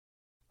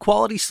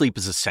Quality sleep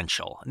is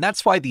essential, and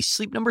that's why the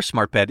Sleep Number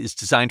Smart Bed is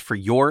designed for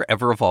your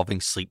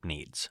ever-evolving sleep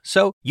needs.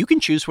 So you can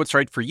choose what's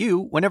right for you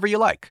whenever you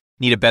like.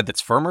 Need a bed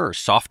that's firmer or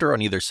softer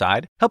on either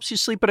side? Helps you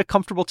sleep at a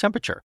comfortable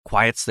temperature.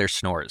 Quiets their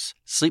snores.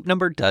 Sleep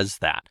Number does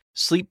that.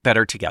 Sleep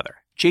better together.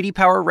 J.D.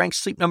 Power ranks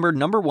Sleep Number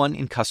 #1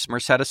 in customer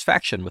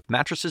satisfaction with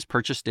mattresses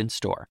purchased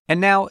in-store.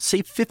 And now,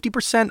 save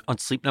 50% on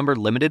Sleep Number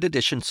limited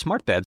edition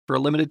smart beds for a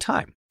limited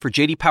time. For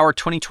J.D. Power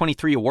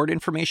 2023 award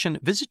information,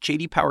 visit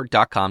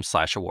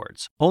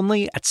jdpower.com/awards.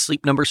 Only at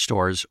Sleep Number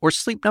stores or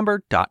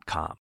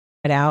sleepnumber.com.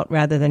 Out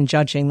rather than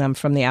judging them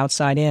from the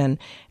outside in.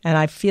 And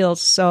I feel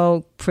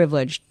so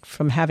privileged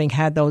from having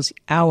had those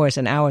hours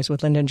and hours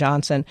with Lyndon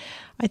Johnson.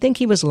 I think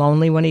he was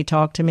lonely when he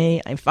talked to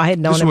me. If I had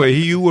known him,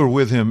 you were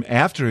with him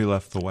after he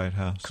left the White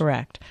House.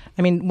 Correct.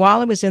 I mean, while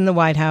I was in the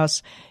White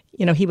House,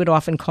 he would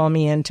often call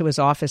me into his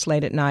office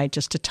late at night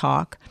just to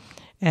talk.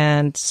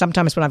 And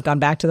sometimes when I've gone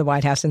back to the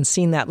White House and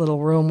seen that little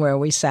room where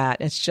we sat,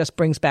 it just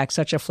brings back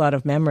such a flood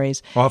of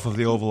memories. Off of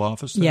the Oval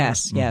Office there?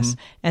 Yes, mm-hmm. Yes.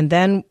 And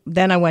then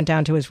I went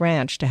down to his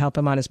ranch to help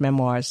him on his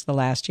memoirs, the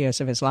last years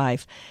of his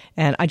life.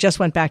 And I just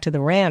went back to the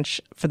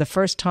ranch for the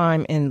first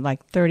time in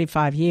like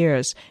 35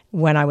 years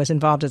when I was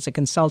involved as a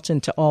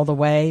consultant to All the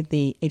Way,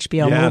 the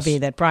HBO movie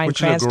that Bryan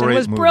Cranston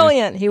was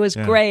brilliant. He was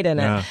great in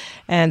it.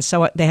 And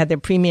so they had their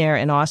premiere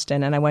in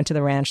Austin, and I went to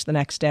the ranch the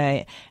next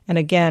day. And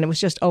again, it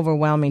was just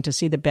overwhelming to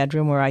see the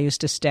bedroom where I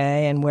used to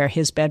stay and where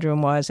his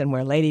bedroom was and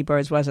where Lady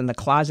Bird's was and the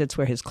closets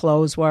where his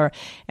clothes were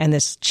and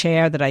this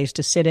chair that I used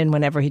to sit in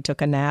whenever he took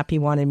a nap. He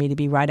wanted me to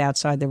be right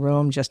outside the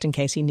room just in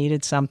case he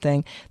needed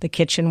something. The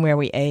kitchen where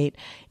we ate.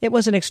 It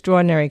was an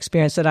extraordinary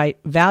experience that I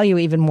value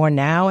even more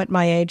now at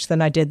my age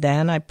than I did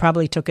then. I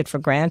probably took it for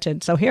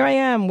granted. So here I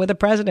am with the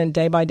president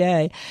day by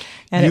day,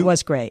 and it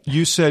was great.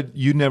 You said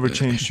you never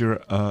changed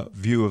your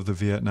view of the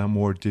Vietnam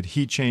War. Did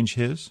he change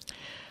his?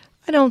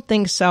 I don't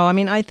think so. I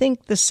mean, I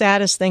think the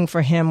saddest thing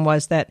for him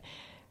was that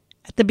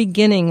at the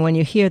beginning, when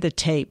you hear the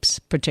tapes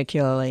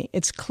particularly,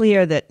 it's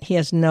clear that he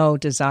has no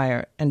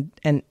desire and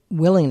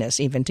willingness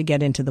even to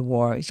get into the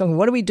war. He's saying,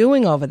 what are we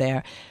doing over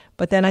there?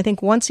 But then I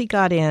think once he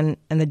got in,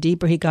 and the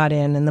deeper he got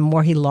in, and the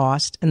more he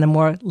lost, and the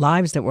more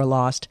lives that were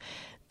lost,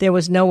 there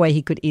was no way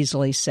he could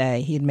easily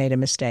say he had made a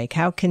mistake.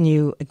 How can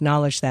you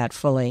acknowledge that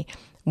fully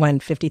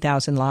when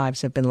 50,000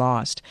 lives have been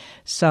lost?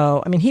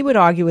 So, I mean, he would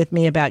argue with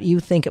me about, you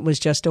think it was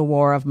just a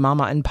war of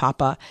mama and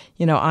papa.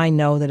 I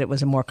know that it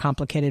was a more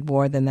complicated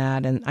war than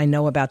that, and I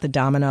know about the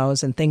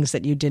dominoes and things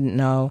that you didn't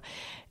know.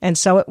 And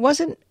so it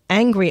wasn't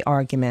angry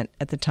argument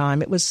at the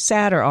time. It was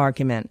sadder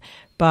argument.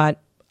 But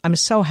I'm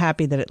so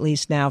happy that at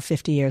least now,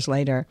 50 years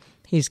later,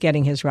 he's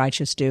getting his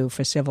righteous due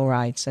for civil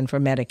rights and for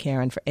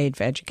Medicare and for aid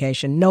for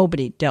education.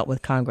 Nobody dealt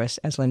with Congress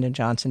as Lyndon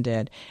Johnson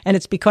did. And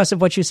it's because of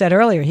what you said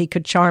earlier. He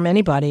could charm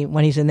anybody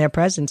when he's in their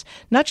presence.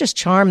 Not just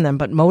charm them,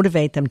 but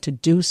motivate them to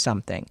do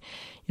something.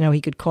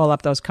 He could call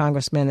up those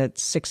congressmen at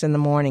 6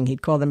 a.m.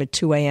 He'd call them at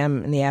 2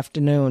 a.m. in the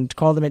afternoon,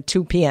 call them at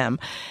 2 p.m.,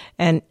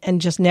 and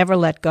just never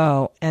let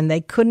go. And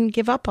they couldn't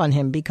give up on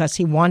him because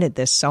he wanted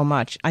this so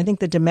much. I think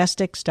the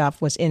domestic stuff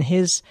was in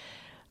his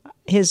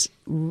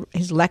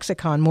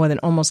lexicon more than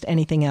almost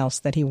anything else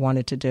that he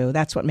wanted to do.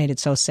 That's what made it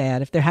so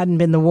sad. If there hadn't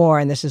been the war,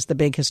 and this is the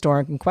big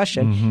historic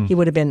question, he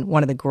would have been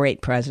one of the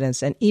great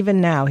presidents. And even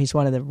now, he's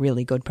one of the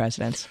really good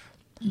presidents.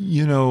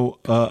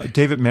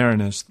 David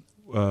Maraniss,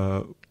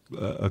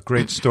 a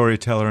great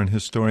storyteller and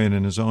historian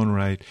in his own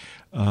right,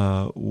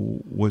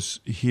 was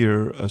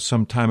here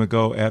some time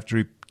ago after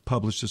he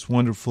published this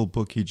wonderful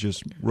book he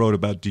just wrote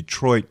about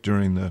Detroit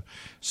during the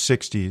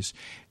 60s.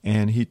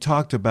 And he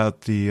talked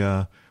about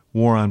the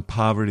War on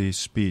Poverty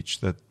speech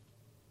that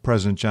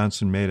President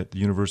Johnson made at the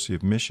University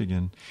of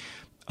Michigan.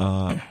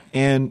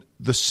 And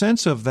the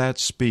sense of that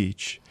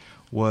speech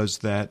was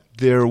that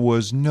there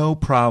was no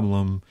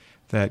problem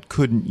that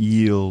couldn't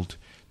yield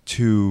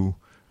to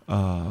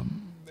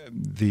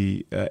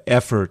the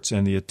efforts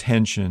and the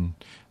attention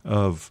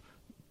of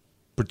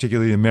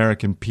particularly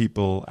American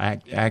people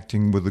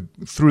acting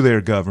through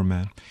their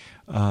government.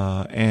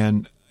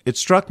 And it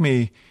struck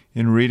me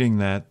in reading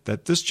that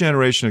this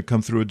generation had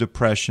come through a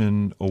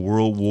depression, a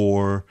world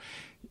war,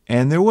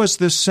 and there was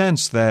this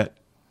sense that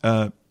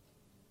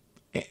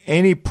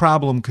any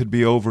problem could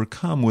be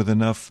overcome with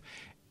enough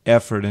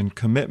effort and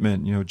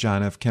commitment.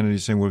 John F. Kennedy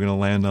saying we're going to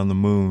land on the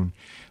moon,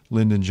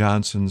 Lyndon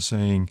Johnson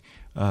saying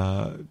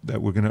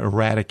that we're going to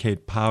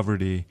eradicate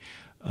poverty.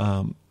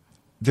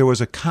 There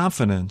was a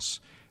confidence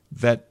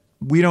that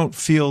we don't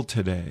feel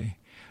today.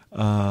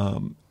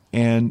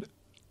 And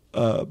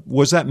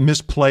was that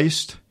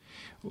misplaced?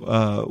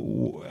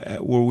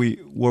 Were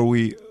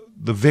we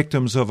the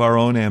victims of our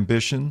own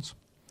ambitions?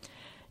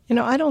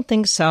 I don't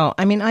think so.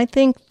 I mean, I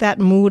think that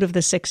mood of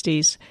the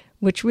 60s,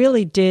 which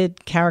really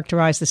did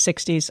characterize the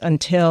 60s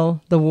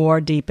until the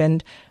war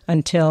deepened,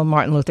 until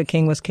Martin Luther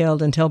King was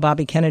killed, until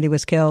Bobby Kennedy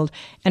was killed,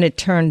 and it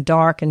turned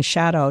dark and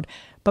shadowed.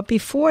 But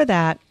before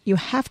that, you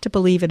have to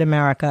believe in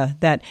America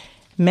that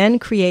men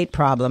create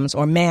problems,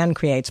 or man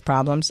creates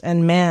problems,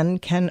 and man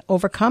can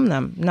overcome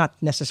them. Not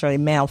necessarily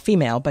male,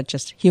 female, but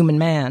just human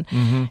man.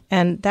 Mm-hmm.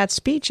 And that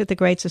speech at the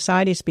Great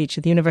Society speech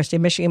at the University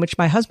of Michigan, which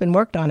my husband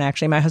worked on,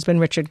 actually. My husband,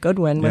 Richard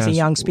Goodwin, was a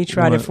young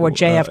speechwriter for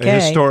JFK.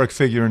 A historic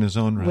figure in his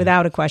own right.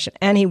 Without a question.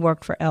 And he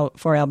worked for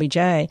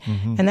LBJ.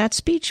 Mm-hmm. And that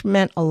speech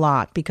meant a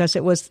lot because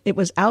it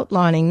was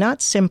outlining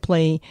not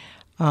simply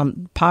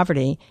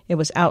poverty. It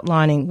was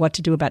outlining what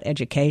to do about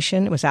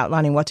education. It was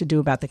outlining what to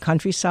do about the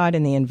countryside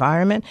and the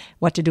environment,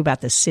 what to do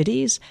about the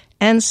cities,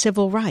 and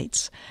civil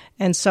rights.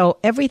 And so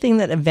everything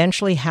that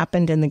eventually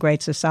happened in the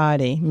Great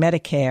Society,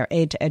 Medicare,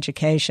 aid to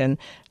education,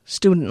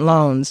 student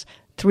loans,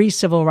 3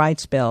 civil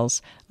rights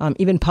bills,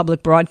 even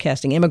public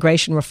broadcasting,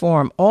 immigration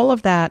reform, all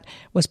of that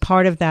was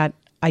part of that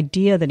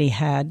idea that he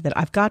had that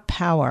I've got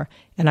power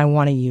and I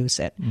want to use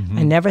it. Mm-hmm.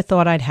 I never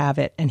thought I'd have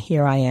it, and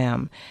here I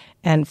am.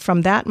 And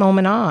from that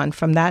moment on,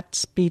 from that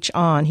speech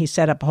on, he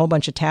set up a whole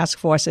bunch of task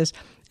forces,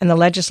 and the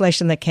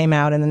legislation that came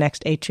out in the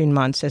next 18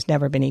 months has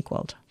never been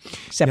equaled,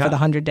 except for the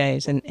 100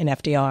 days in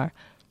FDR.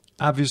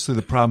 Obviously,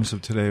 the problems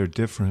of today are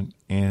different,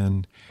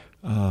 and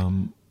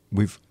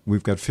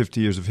we've got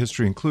 50 years of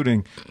history,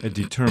 including a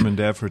determined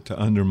effort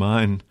to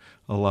undermine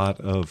a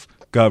lot of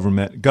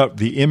government,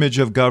 the image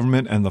of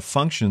government and the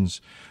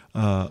functions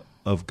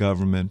of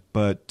government.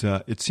 But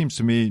it seems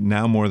to me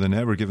now more than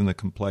ever, given the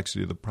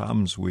complexity of the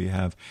problems we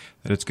have,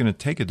 that it's going to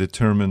take a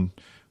determined,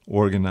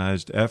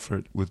 organized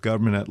effort with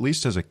government, at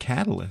least as a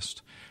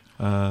catalyst,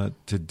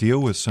 to deal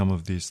with some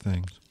of these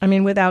things. I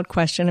mean, without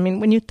question. I mean,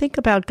 when you think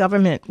about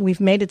government,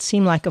 we've made it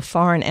seem like a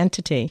foreign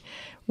entity,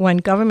 when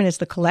government is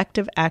the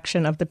collective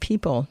action of the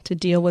people to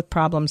deal with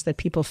problems that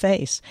people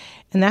face.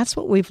 And that's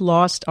what we've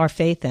lost our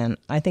faith in.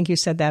 I think you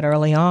said that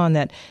early on,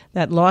 that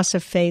loss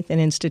of faith in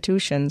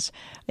institutions.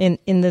 In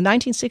the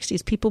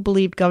 1960s, people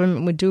believed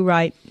government would do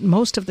right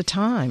most of the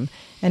time.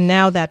 And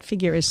now that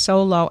figure is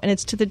so low, and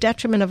it's to the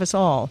detriment of us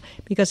all.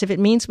 Because if it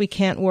means we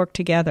can't work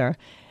together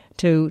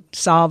to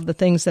solve the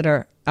things that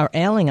are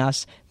ailing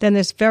us, then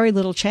there's very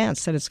little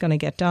chance that it's going to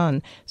get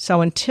done.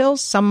 So until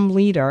some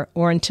leader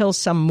or until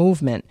some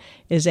movement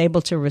is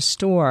able to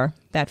restore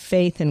that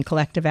faith in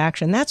collective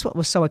action, that's what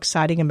was so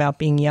exciting about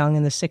being young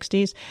in the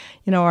 60s.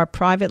 You know, our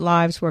private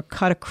lives were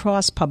cut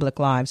across public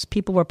lives.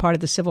 People were part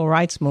of the civil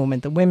rights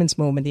movement, the women's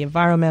movement, the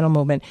environmental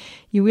movement.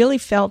 You really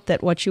felt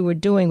that what you were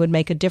doing would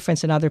make a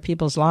difference in other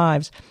people's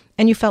lives.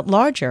 And you felt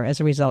larger as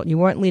a result. You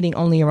weren't leading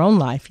only your own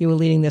life. You were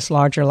leading this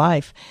larger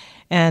life.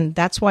 And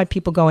that's why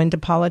people go into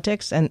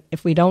politics. And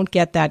if we don't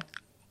get that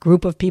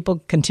group of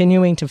people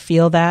continuing to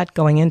feel that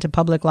going into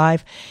public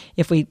life,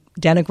 if we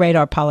denigrate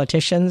our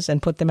politicians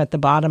and put them at the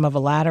bottom of a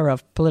ladder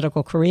of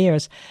political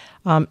careers,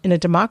 in a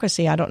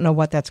democracy, I don't know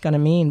what that's going to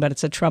mean, but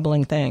it's a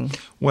troubling thing.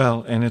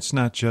 Well, and it's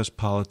not just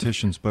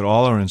politicians, but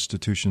all our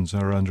institutions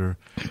are under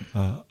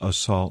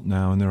assault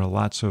now, and there are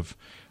lots of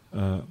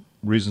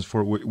reasons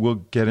for it.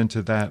 We'll get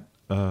into that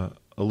a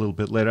little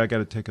bit later. I got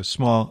to take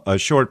a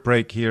short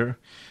break here.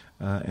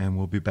 And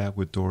we'll be back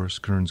with Doris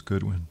Kearns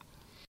Goodwin.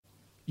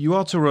 You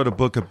also wrote a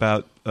book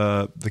about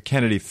the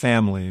Kennedy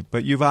family,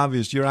 but you're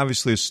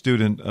obviously a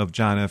student of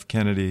John F.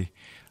 Kennedy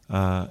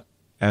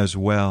as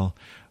well.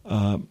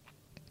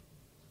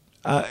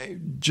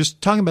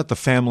 Just talking about the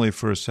family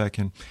for a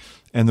second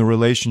and the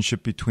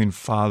relationship between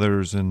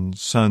fathers and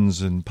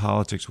sons in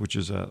politics, which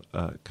is a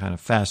kind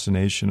of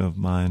fascination of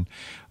mine.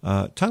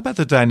 Talk about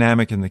the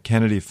dynamic in the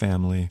Kennedy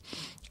family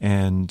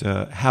and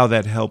how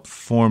that helped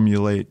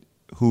formulate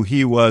who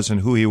he was and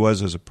who he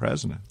was as a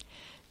president.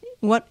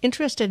 What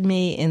interested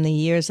me in the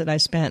years that I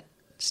spent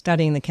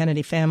studying the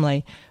Kennedy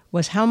family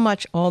was how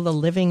much all the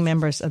living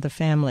members of the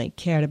family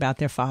cared about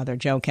their father,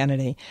 Joe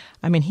Kennedy.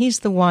 I mean, he's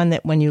the one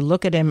that when you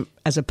look at him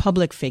as a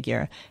public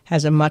figure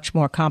has a much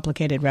more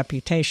complicated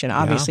reputation,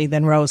 obviously,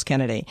 than Rose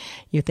Kennedy.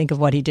 You think of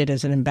what he did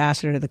as an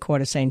ambassador to the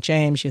court of St.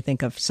 James. You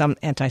think of some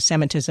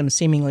anti-Semitism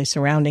seemingly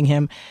surrounding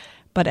him.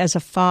 But as a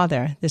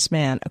father, this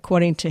man,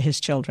 according to his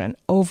children,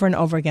 over and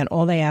over again,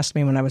 all they asked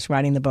me when I was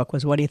writing the book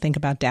was, what do you think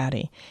about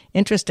Daddy?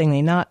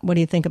 Interestingly, not what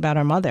do you think about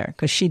our mother,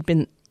 because she'd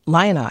been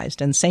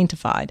lionized and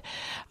sanctified.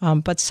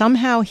 But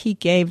somehow he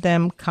gave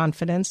them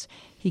confidence.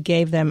 He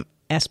gave them,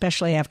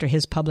 especially after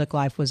his public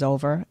life was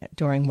over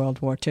during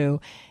World War II,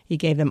 he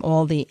gave them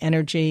all the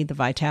energy, the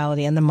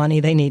vitality, and the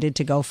money they needed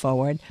to go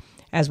forward.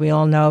 As we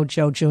all know,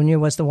 Joe Jr.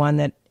 was the one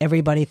that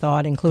everybody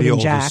thought, including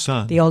Jack,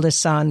 the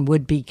oldest son,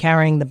 would be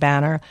carrying the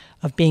banner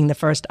of being the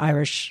first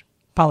Irish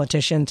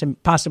politician to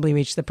possibly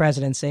reach the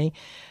presidency.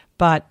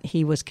 But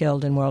he was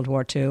killed in World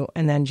War II,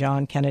 and then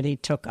John Kennedy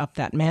took up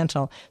that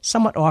mantle,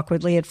 somewhat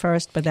awkwardly at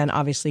first, but then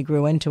obviously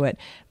grew into it.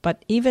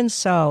 But even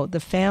so, the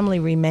family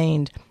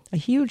remained a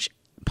huge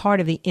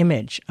part of the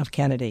image of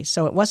Kennedy.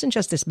 So it wasn't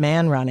just this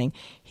man running.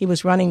 He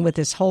was running with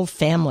his whole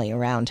family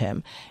around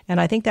him.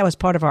 And I think that was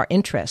part of our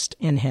interest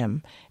in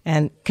him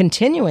and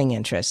continuing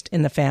interest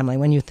in the family.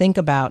 When you think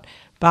about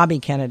Bobby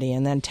Kennedy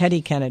and then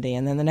Teddy Kennedy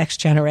and then the next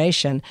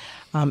generation,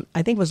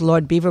 I think it was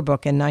Lord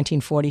Beaverbrook in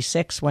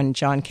 1946 when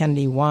John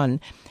Kennedy won,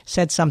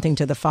 said something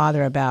to the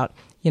father about,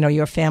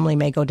 your family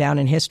may go down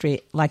in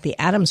history like the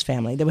Addams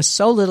family. There was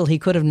so little he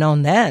could have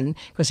known then,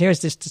 because here's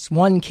this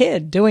one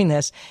kid doing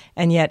this,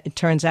 and yet it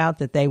turns out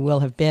that they will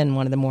have been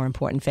one of the more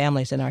important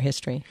families in our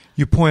history.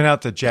 You point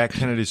out that Jack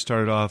Kennedy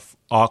started off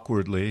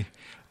awkwardly.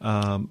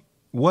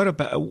 What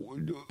about,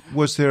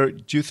 was there,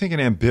 do you think, an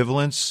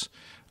ambivalence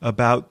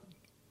about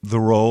the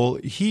role?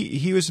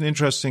 He was an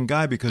interesting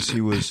guy because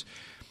he was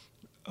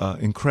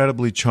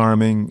incredibly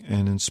charming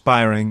and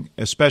inspiring,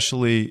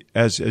 especially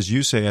as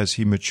you say, as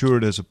he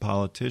matured as a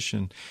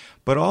politician.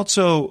 But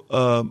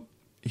also,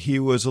 he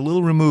was a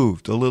little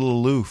removed, a little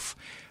aloof,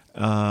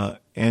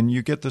 and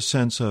you get the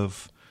sense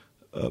of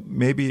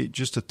maybe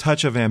just a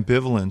touch of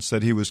ambivalence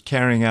that he was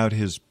carrying out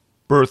his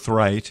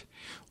birthright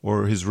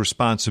or his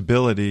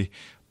responsibility,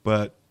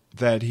 but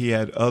that he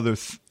had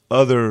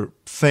other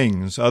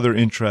things, other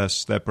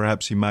interests that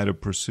perhaps he might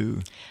have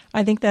pursued.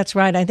 I think that's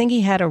right. I think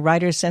he had a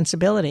writer's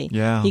sensibility.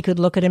 Yeah. He could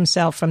look at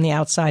himself from the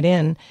outside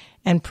in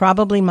and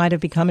probably might have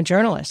become a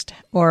journalist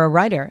or a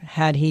writer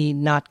had he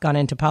not gone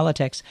into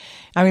politics.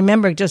 I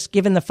remember, just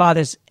given the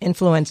father's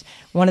influence,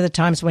 one of the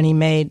times when he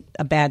made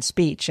a bad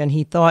speech and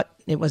he thought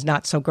it was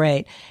not so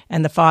great,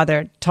 and the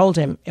father told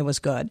him it was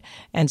good.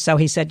 And so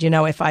he said,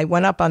 if I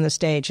went up on the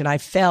stage and I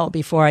fell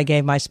before I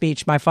gave my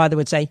speech, my father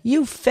would say,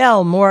 "You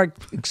fell more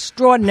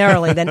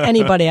extraordinarily than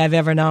anybody I've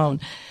ever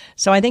known."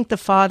 So I think the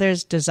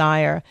father's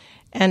desire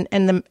and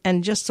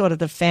just sort of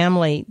the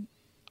family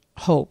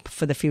hope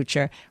for the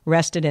future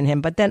rested in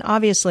him. But then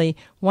obviously,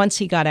 once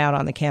he got out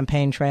on the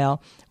campaign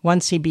trail,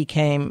 once he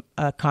became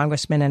a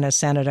congressman and a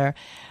senator,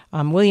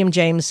 William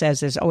James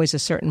says there's always a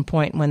certain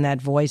point when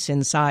that voice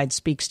inside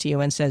speaks to you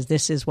and says,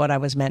 "This is what I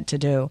was meant to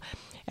do."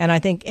 And I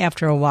think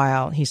after a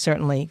while, he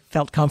certainly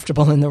felt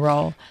comfortable in the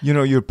role.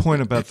 Your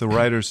point about the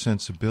writer's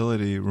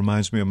sensibility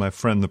reminds me of my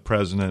friend, the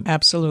president.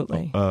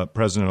 Absolutely.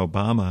 President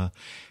Obama,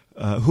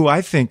 who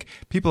I think,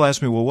 people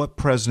ask me, well, what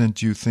president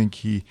do you think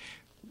he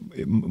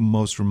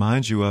most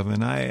reminds you of?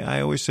 And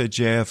I always say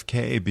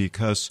JFK,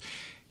 because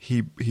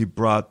he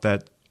brought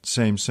that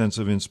same sense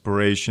of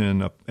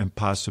inspiration and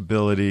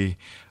possibility,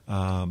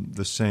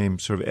 the same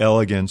sort of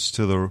elegance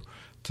to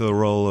the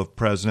role of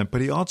president. But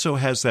he also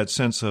has that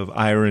sense of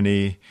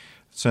irony,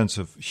 sense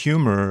of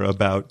humor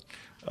about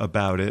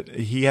it.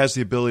 He has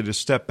the ability to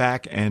step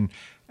back and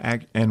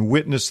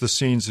witness the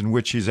scenes in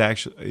which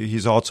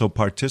he's also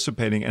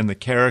participating and the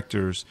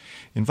characters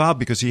involved,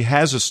 because he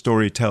has a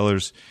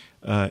storyteller's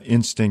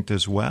instinct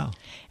as well.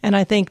 And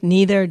I think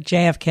neither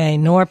JFK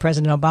nor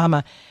President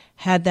Obama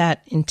had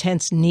that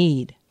intense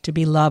need to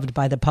be loved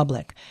by the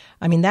public.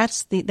 I mean,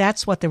 that's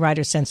what the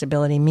writer's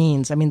sensibility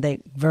means. I mean, they're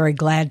very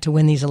glad to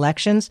win these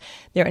elections.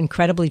 They're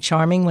incredibly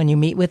charming when you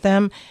meet with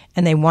them,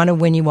 and they want to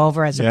win you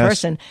over as a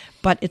person.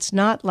 But it's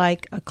not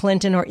like a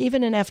Clinton or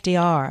even an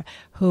FDR,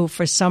 who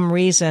for some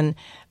reason,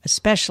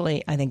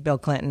 especially I think Bill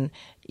Clinton,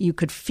 you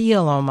could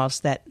feel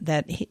almost that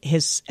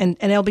his, and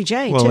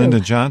LBJ too. Well,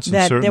 Lyndon Johnson,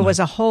 that certainly. There was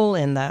a hole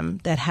in them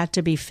that had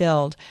to be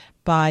filled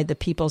by the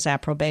people's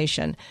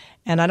approbation.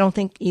 And I don't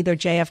think either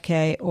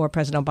JFK or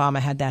President Obama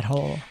had that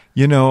hole.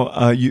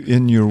 You,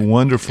 in your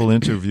wonderful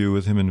interview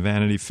with him in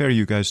Vanity Fair,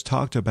 you guys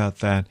talked about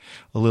that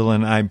a little,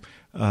 and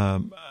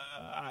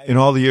in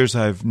all the years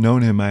I've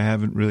known him, I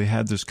haven't really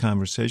had this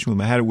conversation with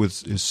him. I had it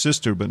with his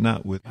sister, but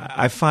not with.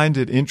 I find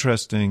it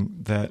interesting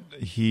that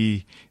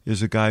he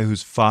is a guy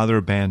whose father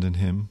abandoned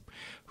him,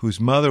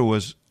 whose mother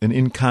was an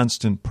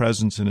inconstant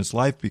presence in his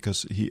life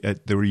because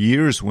there were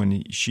years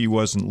when she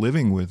wasn't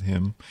living with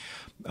him,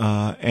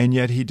 and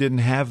yet he didn't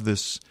have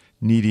this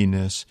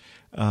neediness.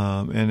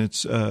 And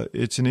it's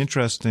an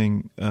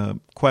interesting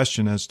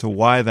question as to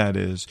why that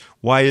is.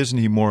 Why isn't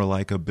he more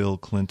like a Bill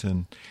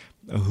Clinton,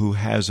 who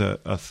has a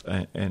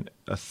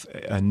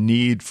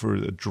need for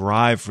a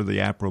drive for the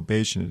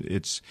approbation?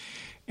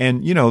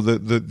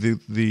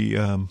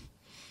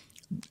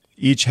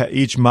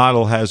 Each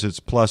model has its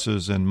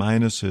pluses and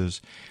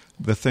minuses.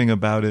 The thing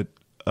about it,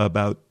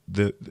 about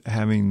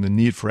having the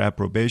need for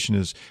approbation,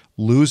 is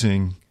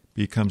losing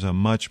becomes a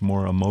much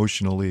more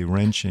emotionally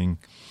wrenching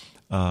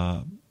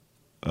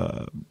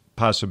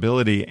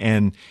possibility,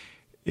 and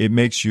it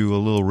makes you a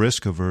little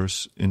risk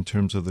averse in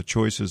terms of the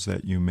choices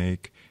that you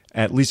make.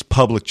 At least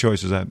public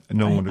choices.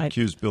 No one would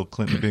accuse Bill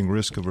Clinton of being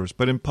risk averse,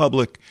 but in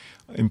public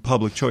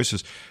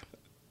choices,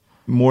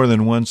 more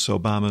than once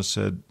Obama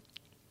said,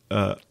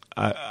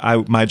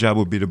 my job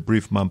would be to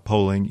brief him on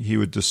polling. He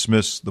would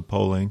dismiss the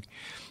polling,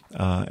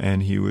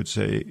 and he would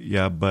say,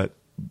 "Yeah, but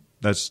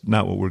that's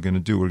not what we're going to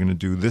do. We're going to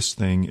do this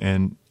thing,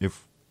 and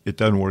if it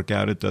doesn't work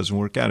out, it doesn't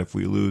work out. If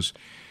we lose,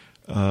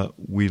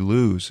 we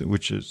lose," it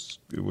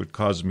would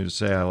cause me to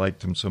say I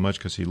liked him so much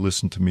because he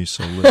listened to me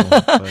so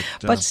little.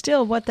 But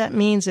still, what that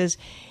means is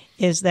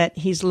that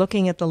he's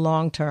looking at the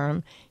long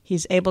term.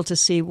 He's able to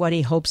see what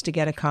he hopes to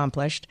get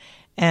accomplished,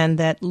 and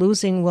that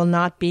losing will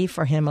not be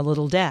for him a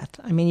little death.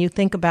 I mean, you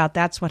think about,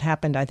 that's what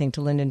happened, I think,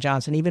 to Lyndon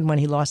Johnson. Even when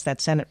he lost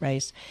that Senate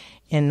race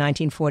in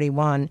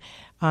 1941,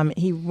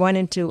 he went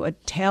into a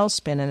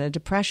tailspin and a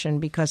depression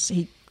because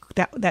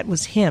that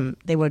was him.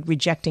 They were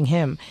rejecting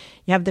him.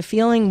 You have the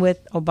feeling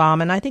with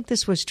Obama, and I think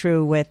this was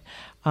true with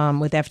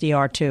with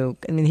FDR too.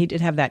 I mean, he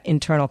did have that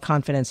internal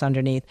confidence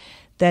underneath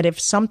that if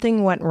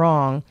something went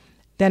wrong,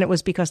 then it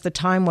was because the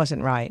time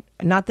wasn't right.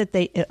 Not that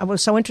it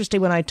was so interesting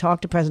when I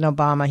talked to President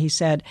Obama, he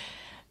said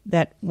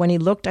that when he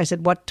looked, I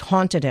said, what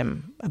haunted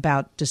him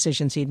about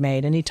decisions he'd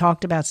made? And he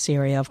talked about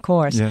Syria, of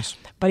course. Yes.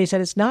 But he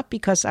said, it's not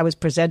because I was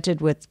presented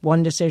with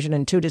one decision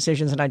and two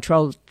decisions and I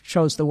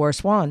chose the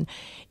worst one.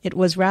 It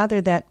was rather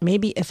that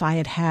maybe if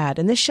I had,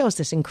 and this shows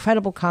this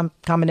incredible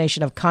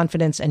combination of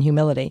confidence and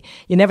humility.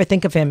 You never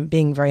think of him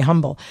being very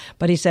humble.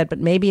 But he said, but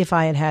maybe if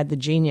I had the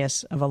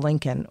genius of a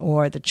Lincoln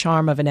or the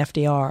charm of an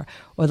FDR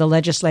or the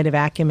legislative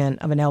acumen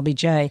of an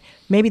LBJ,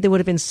 maybe there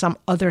would have been some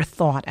other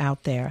thought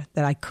out there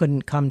that I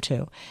couldn't come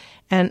to.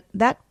 And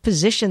that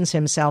positions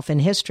himself in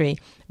history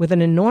with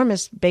an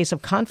enormous base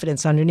of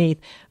confidence underneath,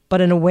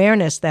 but an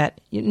awareness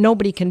that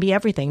nobody can be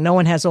everything. No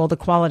one has all the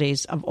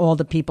qualities of all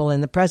the people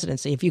in the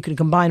presidency. If you could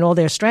combine all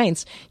their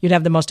strengths, you'd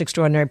have the most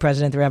extraordinary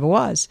president there ever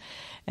was.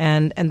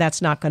 And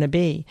that's not going to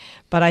be.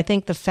 But I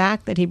think the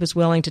fact that he was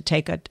willing to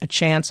take a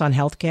chance on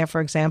health care,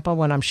 for example,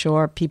 when I'm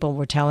sure people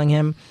were telling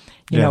him,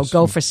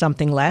 go for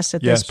something less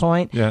at this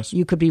point. Yes.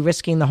 You could be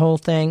risking the whole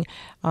thing.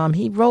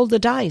 He rolled the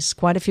dice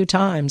quite a few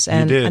times,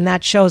 and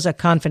that shows a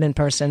confident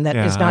person that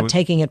is not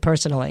taking it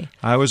personally.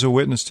 I was a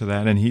witness to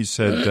that, and he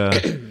said,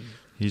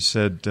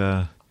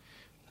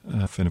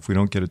 if we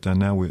don't get it done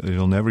now,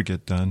 it'll never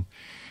get done.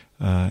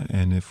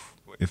 And if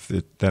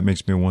that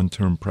makes me a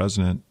one-term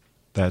president,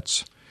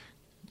 that's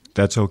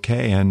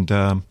okay. And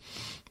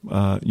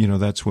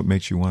that's what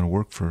makes you want to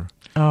work for.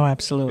 Oh,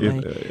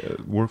 absolutely.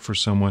 Work for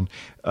someone.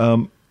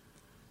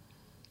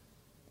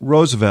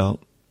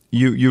 Roosevelt,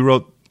 you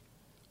wrote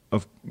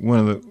of one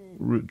of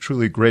the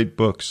truly great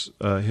books,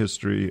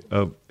 history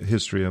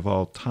of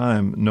all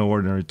time, No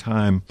Ordinary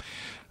Time,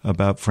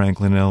 about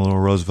Franklin and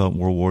Eleanor Roosevelt in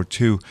World War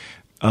II.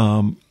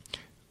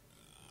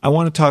 I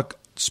want to talk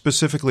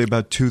specifically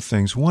about two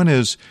things. One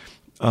is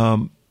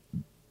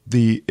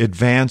the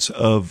advance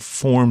of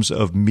forms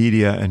of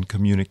media and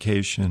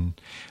communication.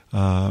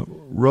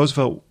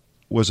 Roosevelt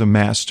was a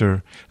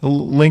master.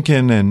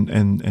 Lincoln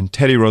and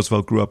Teddy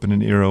Roosevelt grew up in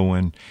an era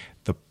when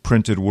the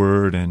printed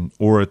word and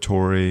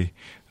oratory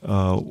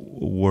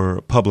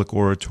public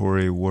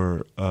oratory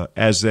were,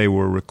 as they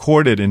were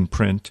recorded in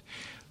print,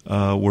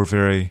 were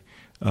very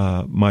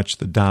much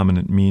the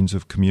dominant means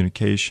of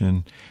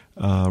communication.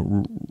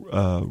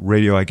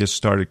 Radio, I guess,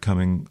 started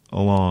coming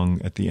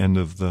along at the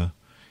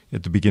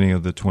beginning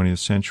of the 20th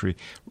century.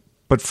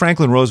 But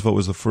Franklin Roosevelt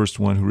was the first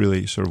one who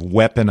really sort of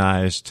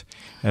weaponized,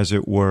 as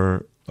it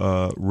were,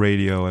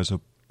 radio as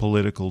a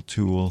political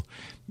tool.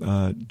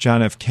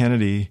 John F.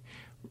 Kennedy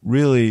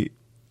really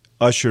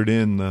ushered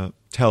in the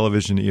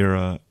television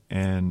era,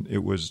 and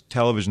it was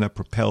television that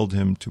propelled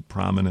him to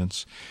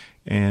prominence.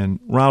 And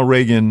Ronald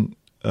Reagan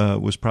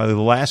was probably the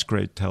last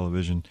great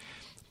television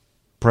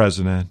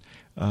president.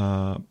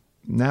 Now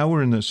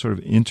we're in this sort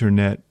of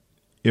internet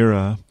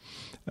era.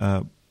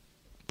 Barack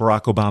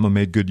Obama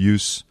made good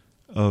use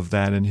of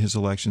that in his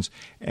elections.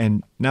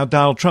 And now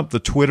Donald Trump, the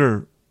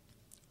Twitter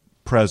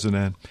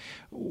president.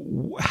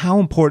 How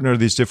important are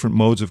these different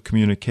modes of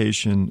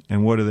communication,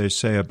 and what do they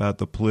say about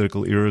the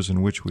political eras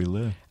in which we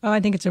live? Oh, I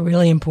think it's a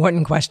really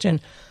important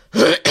question.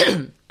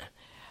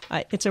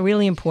 It's a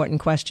really important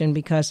question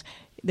because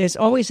there's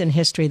always in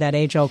history that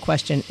age-old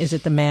question, is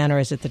it the man or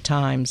is it the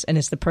times? And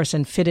is the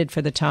person fitted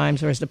for the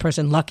times, or is the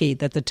person lucky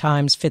that the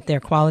times fit their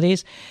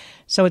qualities?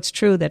 So it's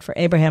true that for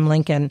Abraham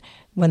Lincoln,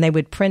 when they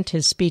would print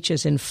his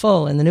speeches in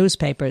full in the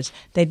newspapers,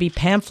 they'd be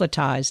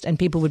pamphletized and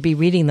people would be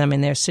reading them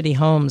in their city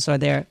homes or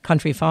their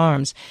country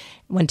farms.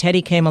 When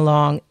Teddy came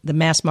along, the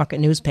mass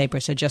market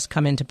newspapers had just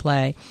come into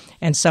play.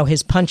 And so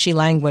his punchy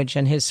language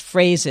and his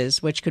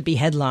phrases, which could be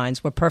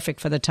headlines, were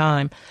perfect for the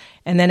time.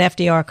 And then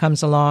FDR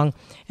comes along,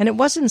 and it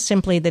wasn't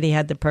simply that he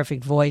had the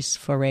perfect voice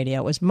for radio.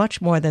 It was much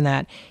more than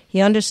that.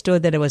 He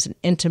understood that it was an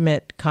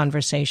intimate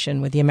conversation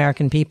with the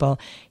American people.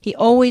 He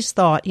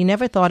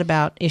never thought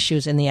about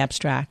issues in the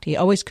abstract. He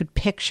always could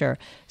picture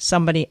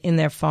somebody in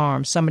their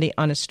farm, somebody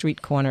on a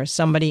street corner,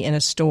 somebody in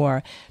a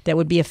store that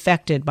would be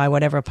affected by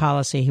whatever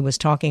policy he was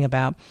talking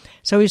about.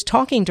 So he was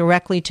talking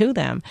directly to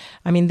them.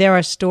 I mean, there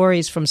are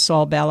stories from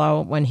Saul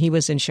Bellow when he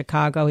was in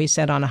Chicago. He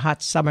said on a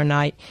hot summer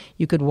night,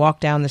 you could walk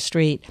down the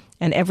street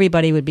and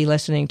everybody would be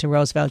listening to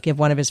Roosevelt give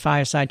one of his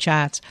fireside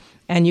chats.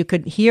 And you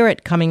could hear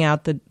it coming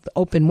out the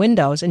open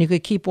windows, and you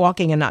could keep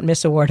walking and not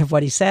miss a word of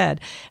what he said.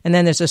 And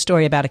then there's a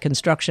story about a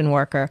construction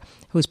worker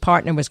whose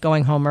partner was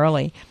going home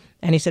early.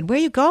 And he said, "Where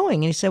are you going?"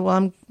 And he said,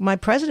 "Well, my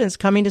president's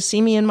coming to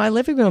see me in my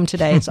living room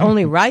today. It's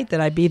only right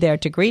that I be there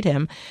to greet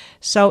him."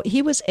 So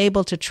he was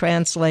able to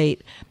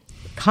translate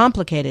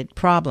complicated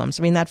problems.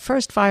 I mean, that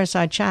first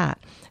fireside chat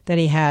that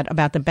he had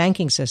about the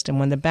banking system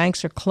when the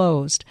banks are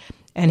closed,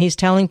 and he's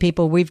telling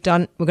people, we're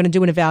going to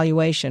do an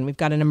evaluation. We've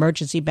got an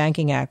emergency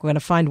banking act. We're going to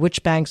find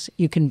which banks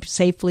you can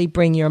safely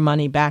bring your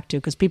money back to,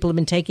 because people have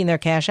been taking their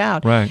cash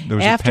out. Right.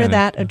 After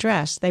that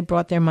address, they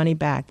brought their money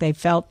back. They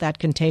felt that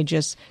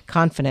contagious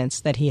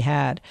confidence that he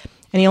had.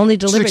 and he only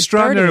delivered 30 of It's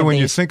extraordinary when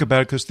you these. think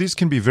about it, because these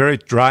can be very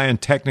dry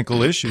and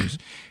technical issues,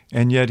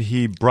 and yet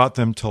he brought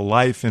them to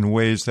life in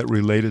ways that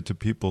related to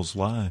people's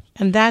lives.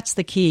 And that's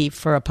the key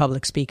for a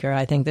public speaker,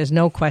 I think. There's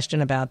no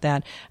question about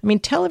that. I mean,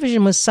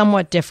 television was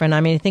somewhat different.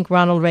 I mean, I think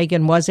Ronald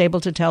Reagan was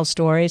able to tell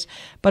stories,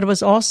 but it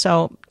was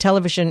also,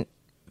 television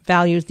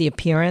values the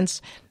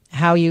appearance,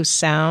 how you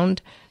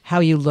sound, how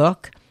you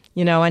look,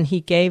 and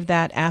he gave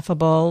that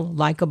affable,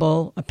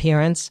 likable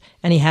appearance,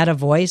 and he had a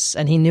voice,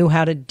 and he knew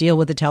how to deal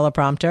with the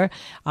teleprompter,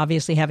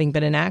 obviously having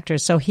been an actor.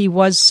 So he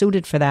was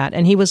suited for that,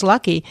 and he was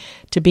lucky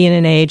to be in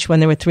an age when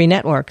there were 3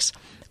 networks,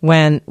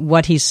 when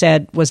what he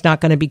said was not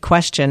going to be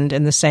questioned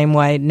in the same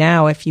way.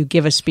 Now, if you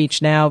give a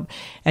speech now,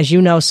 as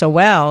you know so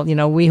well,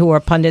 we who are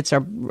pundits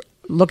are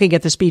looking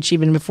at the speech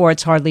even before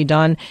it's hardly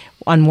done.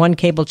 On one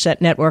cable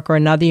network or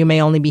another, you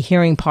may only be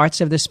hearing parts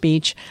of the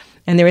speech.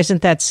 And there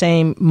isn't that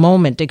same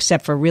moment,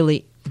 except for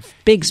really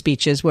big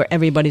speeches where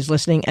everybody's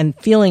listening and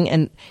feeling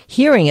and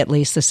hearing at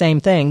least the same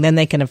thing. Then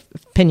they can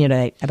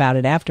opinionate about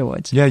it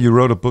afterwards. Yeah, you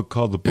wrote a book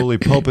called The Bully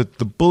Pulpit.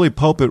 The Bully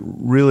Pulpit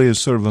really is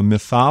sort of a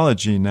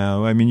mythology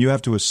now. I mean, you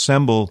have to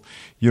assemble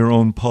your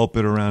own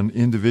pulpit around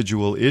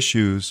individual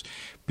issues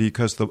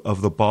because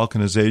of the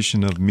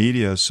balkanization of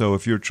media. So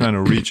if you're trying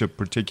to reach a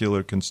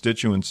particular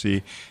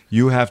constituency,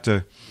 you have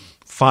to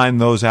find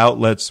those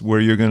outlets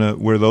where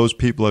where those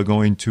people are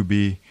going to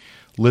be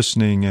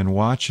listening and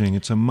watching.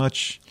 It's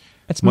much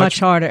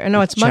harder.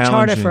 No, it's much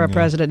harder for a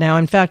president now.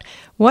 In fact,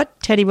 what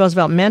Teddy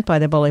Roosevelt meant by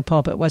the bully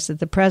pulpit was that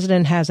the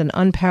president has an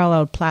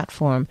unparalleled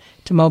platform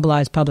to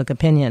mobilize public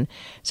opinion.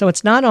 So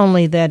it's not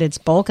only that it's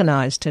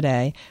balkanized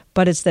today,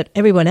 but it's that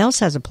everyone else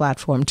has a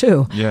platform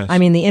too. Yes. I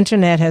mean, the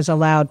internet has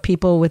allowed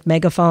people with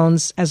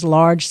megaphones as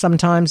large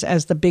sometimes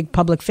as the big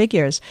public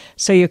figures.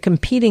 So you're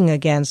competing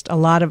against a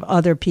lot of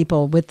other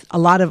people with a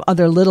lot of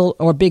other little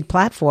or big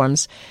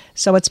platforms.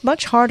 So it's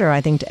much harder,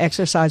 I think, to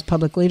exercise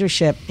public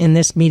leadership in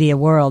this media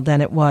world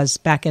than it was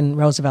back in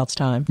Roosevelt's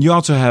time. You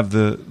also have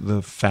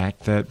the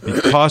fact that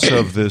because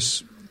of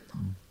this,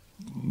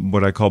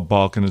 what I call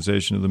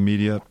balkanization of the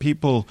media,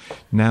 people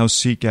now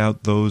seek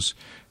out those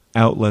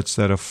outlets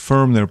that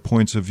affirm their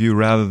points of view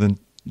rather than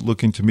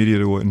looking to media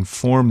to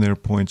inform their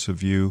points of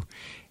view.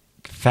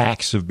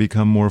 Facts have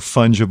become more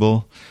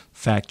fungible.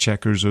 Fact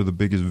checkers are the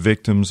biggest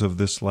victims of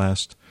this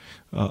last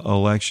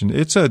election.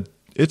 It's a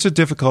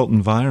difficult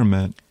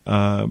environment,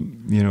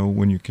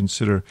 when you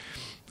consider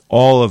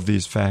all of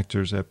these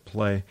factors at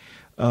play.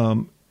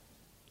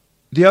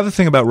 The other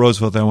thing about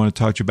Roosevelt that I want to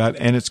talk to you about,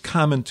 and it's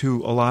common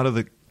to a lot of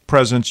the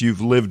presidents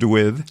you've lived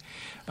with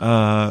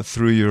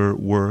through your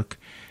work,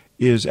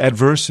 is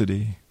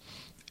adversity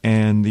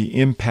and the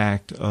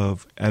impact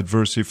of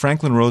adversity.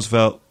 Franklin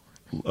Roosevelt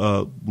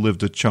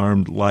lived a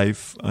charmed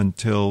life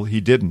until he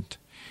didn't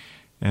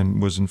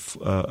and was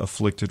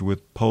afflicted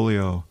with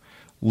polio.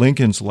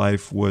 Lincoln's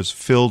life was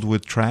filled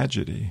with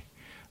tragedy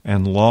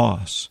and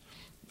loss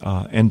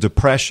and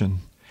depression.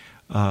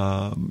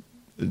 And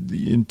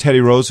Teddy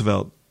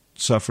Roosevelt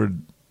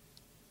suffered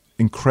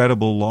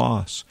incredible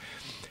loss.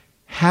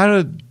 How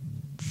did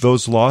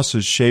those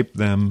losses shape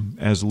them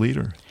as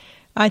leader?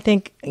 I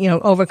think,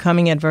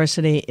 overcoming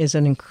adversity is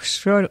an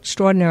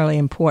extraordinarily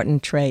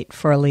important trait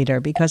for a leader,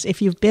 because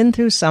if you've been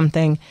through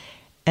something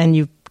and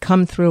you've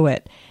come through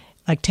it,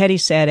 like Teddy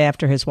said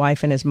after his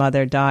wife and his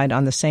mother died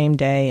on the same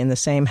day in the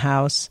same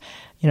house,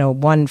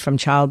 one from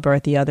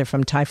childbirth, the other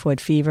from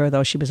typhoid fever,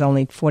 though she was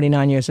only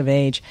 49 years of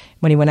age,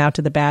 when he went out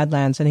to the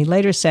Badlands. And he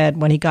later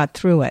said, when he got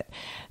through it,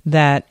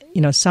 that,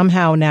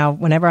 somehow now,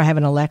 whenever I have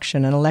an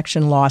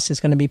election loss is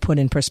going to be put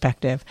in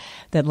perspective,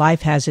 that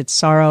life has its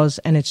sorrows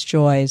and its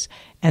joys,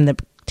 and the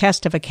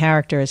test of a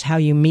character is how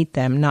you meet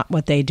them, not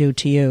what they do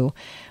to you,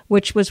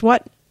 which was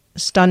what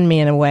stunned me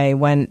in a way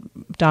when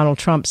Donald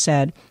Trump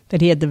said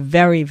that he had the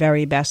very,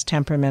 very best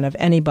temperament of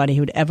anybody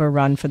who'd ever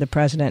run for the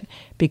president,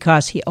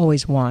 because he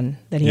always won,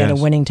 that he had a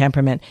winning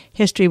temperament.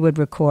 History would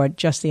record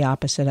just the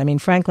opposite. I mean,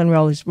 Franklin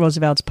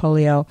Roosevelt's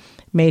polio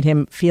made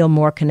him feel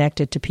more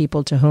connected to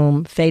people to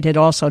whom fate had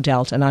also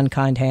dealt an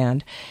unkind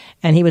hand.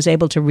 And he was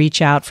able to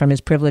reach out from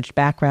his privileged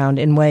background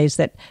in ways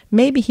that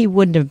maybe he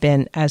wouldn't have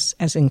been as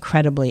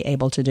incredibly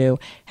able to do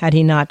had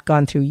he not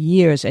gone through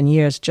years and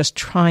years just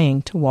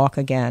trying to walk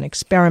again,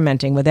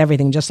 experimenting with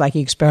everything, just like he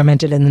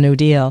experimented in the New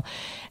Deal.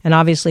 And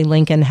obviously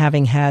Lincoln,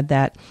 having had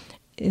that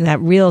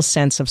real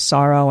sense of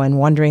sorrow and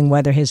wondering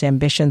whether his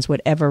ambitions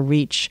would ever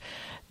reach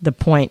the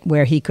point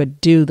where he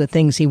could do the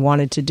things he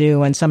wanted to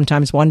do, and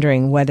sometimes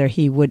wondering whether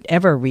he would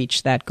ever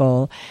reach that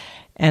goal.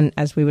 And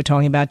as we were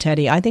talking about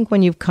Teddy, I think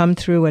when you've come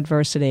through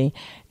adversity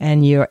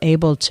and you're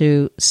able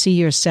to see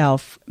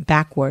yourself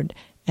backward,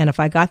 and if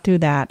I got through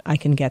that, I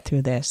can get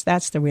through this.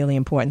 That's the really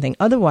important thing.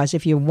 Otherwise,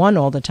 if you won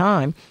all the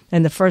time,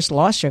 and the first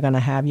loss you're going to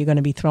have, you're going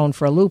to be thrown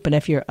for a loop. And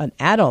if you're an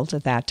adult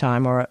at that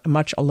time or a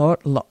much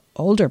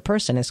older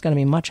person, it's going to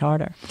be much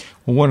harder.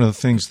 Well, one of the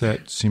things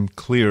that seemed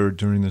clear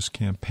during this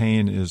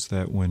campaign is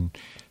that when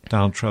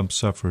Donald Trump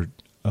suffered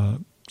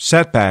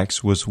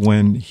setbacks was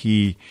when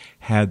he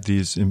had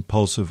these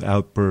impulsive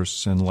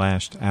outbursts and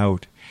lashed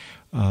out.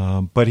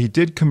 But he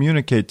did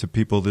communicate to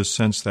people this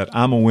sense that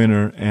I'm a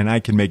winner and I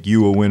can make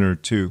you a winner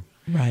too.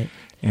 Right.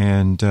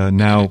 And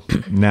now,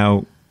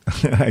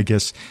 I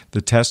guess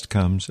the test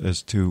comes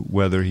as to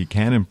whether he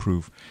can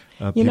improve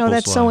people's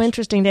that's lives. so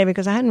interesting, David,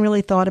 because I hadn't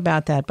really thought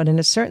about that. But in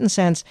a certain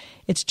sense,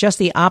 it's just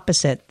the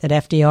opposite that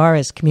FDR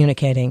is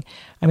communicating.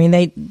 I mean,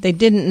 they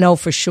didn't know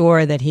for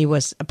sure that he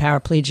was a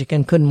paraplegic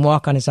and couldn't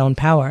walk on his own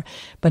power,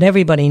 but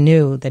everybody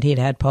knew that he'd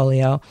had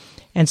polio.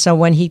 And so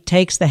when he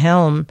takes the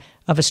helm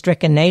of a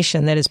stricken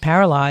nation that is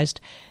paralyzed,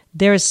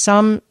 there is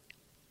some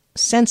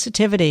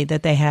sensitivity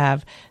that they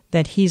have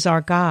that he's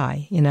our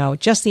guy,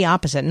 just the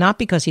opposite, not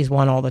because he's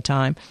won all the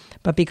time,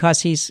 but because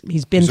he's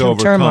been through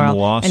turmoil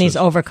losses. And he's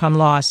overcome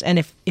loss. And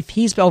if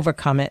he's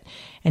overcome it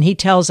and he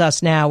tells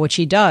us now, which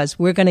he does,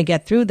 we're going to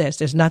get through this.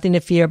 There's nothing to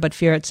fear but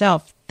fear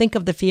itself. Think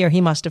of the fear he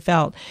must have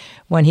felt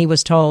when he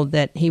was told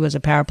that he was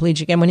a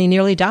paraplegic and when he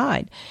nearly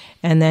died.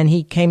 And then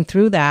he came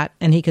through that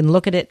and he can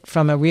look at it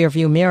from a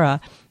rearview mirror.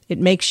 It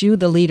makes you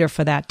the leader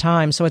for that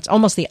time. So it's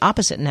almost the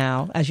opposite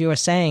now, as you were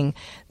saying,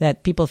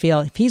 that people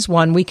feel if he's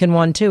won, we can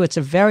win too. It's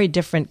a very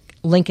different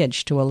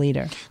linkage to a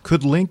leader.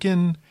 Could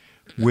Lincoln,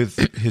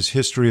 with his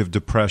history of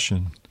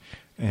depression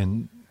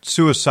and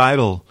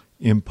suicidal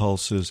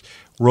impulses,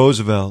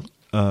 Roosevelt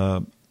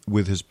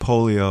with his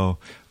polio,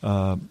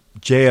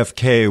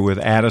 JFK with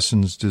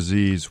Addison's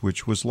disease,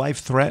 which was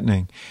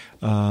life-threatening,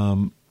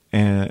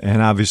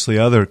 and obviously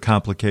other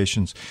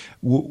complications.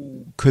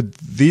 Could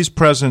these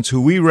presidents,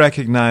 who we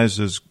recognize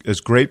as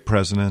great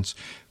presidents,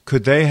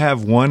 could they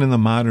have won in the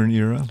modern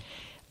era?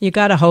 You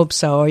got to hope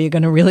so, or you're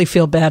going to really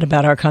feel bad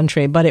about our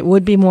country. But it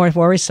would be more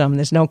worrisome,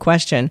 there's no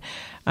question.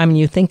 I mean,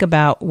 you think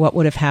about what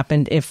would have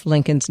happened if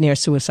Lincoln's near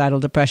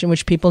suicidal depression,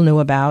 which people knew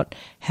about,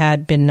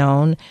 had been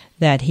known,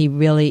 that he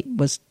really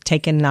was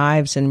taking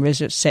knives and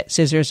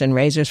scissors and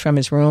razors from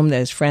his room, that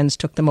his friends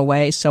took them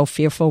away. So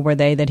fearful were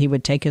they that he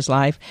would take his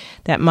life.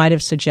 That might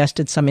have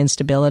suggested some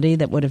instability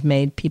that would have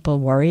made people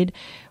worried.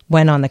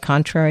 When, on the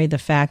contrary, the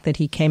fact that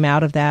he came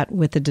out of that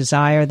with the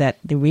desire that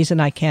the reason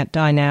I can't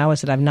die now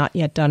is that I've not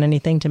yet done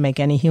anything to make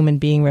any human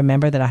being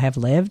remember that I have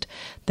lived.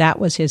 That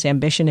was his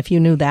ambition. If you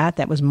knew that,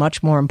 that was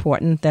much more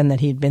important than that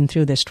he'd been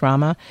through this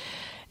trauma.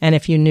 And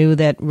if you knew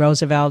that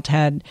Roosevelt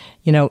had,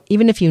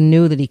 even if you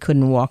knew that he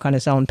couldn't walk on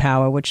his own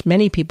power, which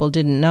many people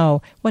didn't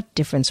know, what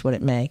difference would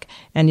it make?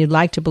 And you'd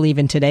like to believe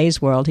in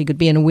today's world he could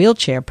be in a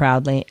wheelchair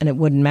proudly and it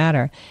wouldn't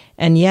matter.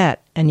 And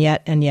yet,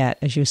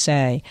 as you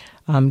say,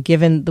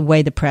 given the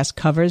way the press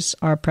covers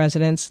our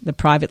presidents, the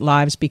private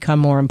lives become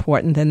more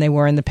important than they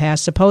were in the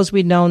past. Suppose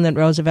we'd known that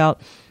Roosevelt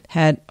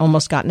had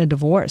almost gotten a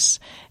divorce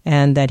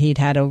and that he'd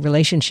had a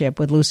relationship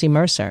with Lucy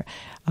Mercer.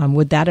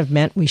 Would that have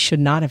meant we should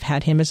not have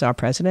had him as our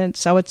president?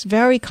 So it's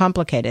very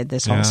complicated,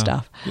 this whole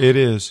stuff. It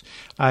is.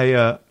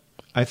 I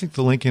think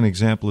the Lincoln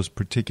example is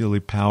particularly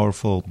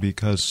powerful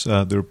because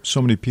there are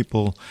so many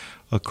people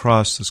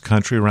across this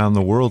country, around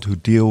the world, who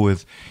deal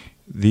with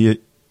the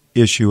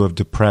issue of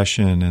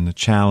depression and the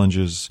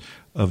challenges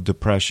of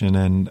depression.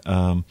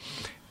 And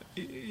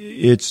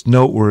it's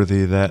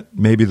noteworthy that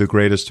maybe the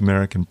greatest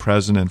American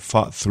president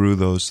fought through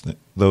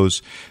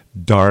those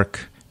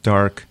dark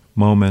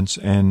moments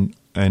and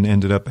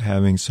ended up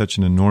having such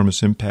an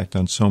enormous impact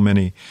on so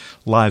many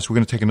lives. We're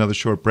going to take another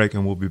short break,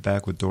 and we'll be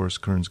back with Doris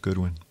Kearns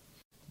Goodwin.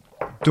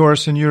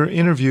 Doris, in your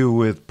interview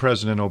with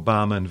President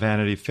Obama in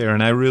Vanity Fair,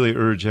 and I really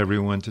urge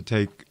everyone to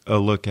take a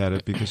look at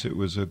it because it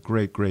was a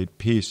great, great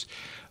piece,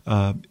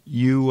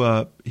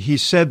 he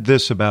said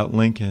this about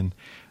Lincoln.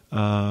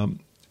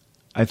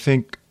 I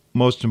think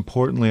most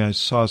importantly, I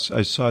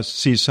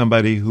see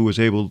somebody who was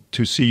able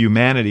to see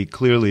humanity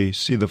clearly,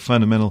 see the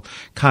fundamental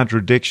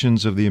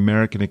contradictions of the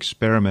American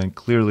experiment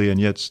clearly,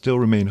 and yet still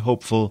remain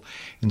hopeful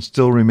and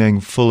still remain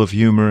full of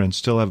humor and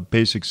still have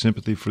basic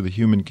sympathy for the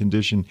human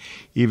condition,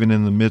 even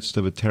in the midst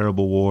of a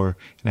terrible war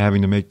and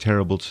having to make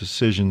terrible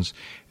decisions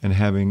and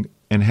having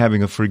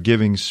a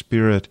forgiving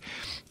spirit.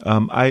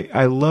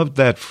 I loved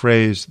that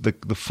phrase,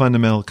 the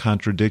fundamental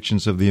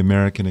contradictions of the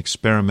American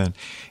experiment.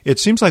 It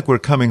seems like we're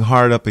coming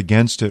hard up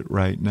against it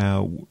right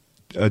now,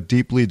 a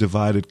deeply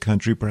divided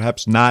country,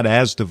 perhaps not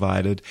as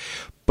divided,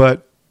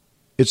 but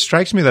it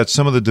strikes me that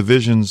some of the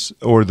divisions,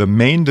 or the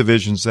main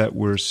divisions that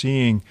we're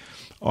seeing,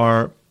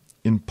 are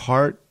in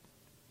part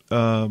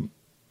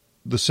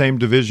the same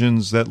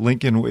divisions that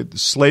Lincoln,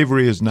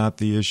 slavery is not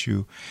the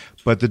issue,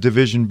 but the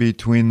division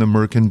between the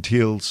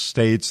mercantile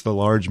states, the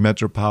large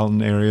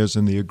metropolitan areas,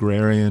 and the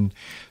agrarian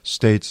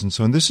states, and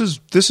so on. This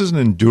is an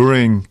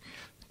enduring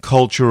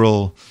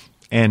cultural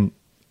and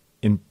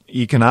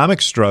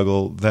economic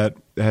struggle that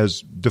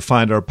has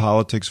defined our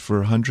politics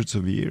for hundreds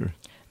of years.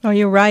 No,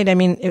 you're right. I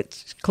mean,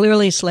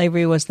 clearly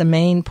slavery was the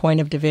main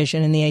point of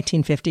division in the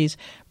 1850s,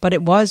 but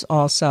it was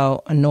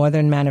also a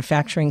northern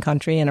manufacturing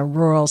country and a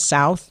rural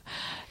South.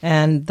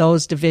 And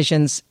those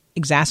divisions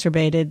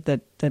exacerbated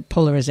the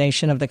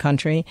polarization of the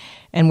country.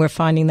 And we're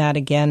finding that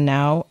again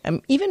now,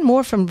 even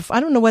more from, I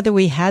don't know whether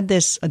we had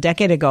this a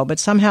decade ago, but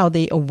somehow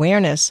the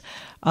awareness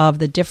of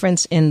the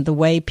difference in the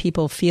way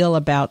people feel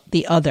about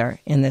the other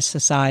in this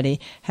society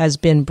has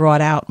been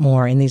brought out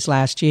more in these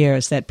last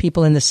years, that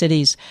people in the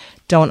cities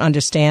don't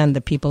understand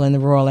the people in the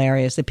rural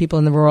areas. The people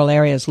in the rural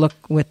areas look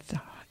with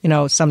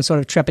some sort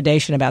of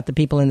trepidation about the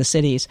people in the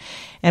cities.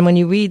 And when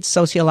you read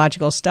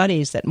sociological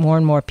studies that more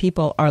and more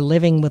people are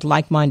living with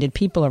like-minded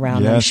people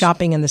around them,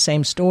 shopping in the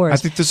same stores. I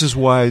think this is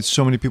why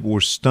so many people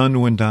were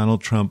stunned when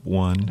Donald Trump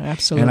won.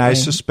 Absolutely. And I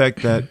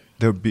suspect that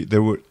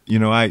there were,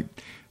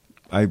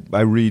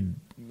 I read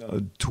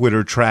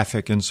Twitter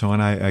traffic and so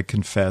on. I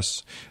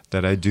confess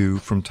that I do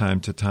from time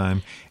to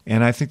time.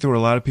 And I think there were a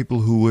lot of people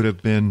who would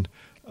have been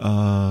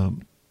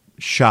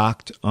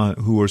shocked,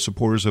 who were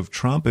supporters of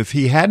Trump, if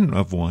he hadn't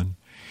have won,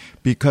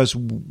 because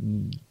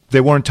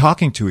they weren't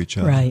talking to each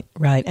other.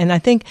 Right. And I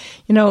think,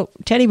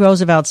 Teddy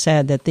Roosevelt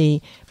said that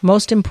the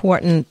most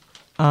important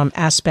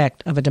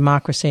aspect of a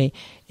democracy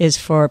is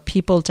for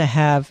people to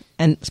have,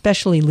 and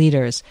especially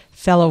leaders,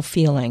 fellow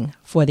feeling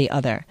for the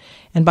other.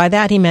 And by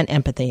that he meant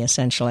empathy,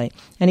 essentially.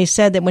 And he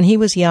said that when he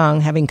was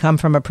young, having come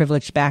from a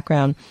privileged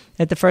background,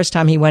 that the first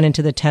time he went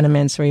into the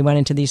tenements or he went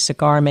into these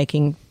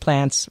cigar-making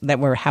plants that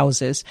were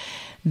houses,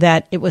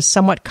 that it was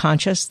somewhat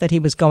conscious that he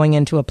was going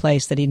into a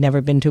place that he'd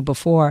never been to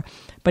before.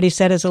 But he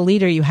said, as a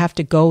leader, you have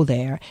to go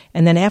there.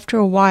 And then after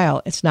a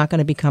while, it's not going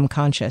to become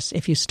conscious.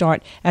 If you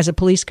start, as a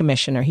police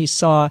commissioner, he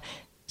saw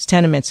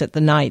tenements at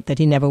the night that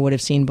he never would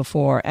have seen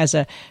before. As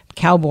a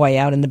cowboy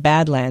out in the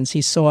Badlands,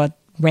 he saw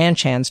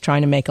ranch hands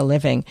trying to make a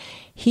living.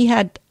 He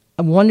had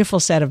a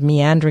wonderful set of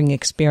meandering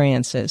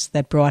experiences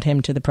that brought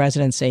him to the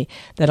presidency,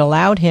 that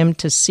allowed him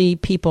to see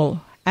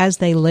people as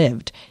they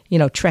lived,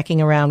 trekking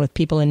around with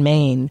people in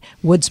Maine,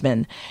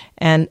 woodsmen.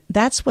 And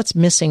that's what's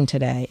missing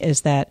today,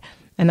 is that,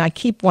 and I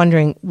keep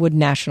wondering, would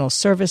national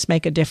service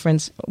make a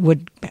difference?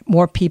 Would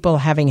more people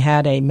having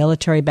had a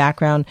military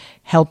background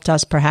helped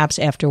us perhaps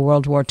after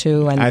World War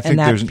II and I think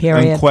that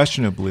period?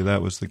 Unquestionably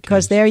that was the case.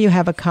 Because there you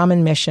have a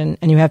common mission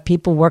and you have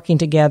people working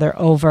together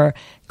over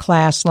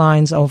class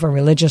lines, over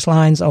religious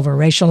lines, over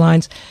racial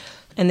lines,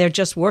 and they're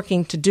just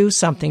working to do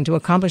something, to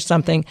accomplish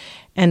something.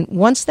 And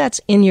once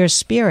that's in your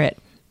spirit,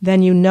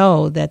 then you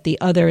know that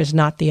the other is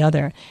not the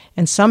other.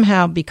 And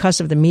somehow, because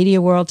of the media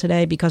world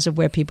today, because of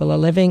where people are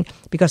living,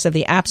 because of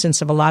the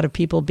absence of a lot of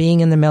people being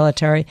in the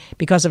military,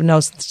 because of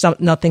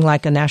nothing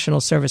like a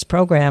national service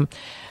program,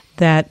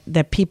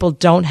 that people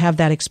don't have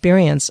that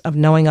experience of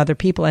knowing other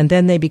people, and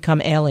then they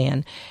become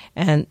alien.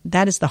 And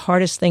that is the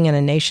hardest thing in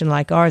a nation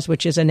like ours,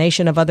 which is a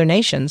nation of other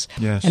nations,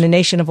 yes, and a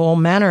nation of all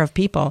manner of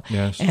people.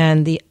 Yes.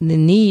 And the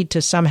need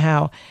to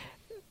somehow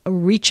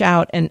reach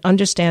out and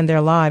understand their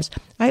lives.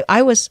 That's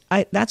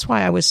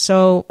why I was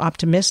so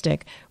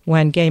optimistic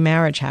when gay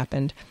marriage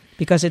happened,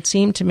 because it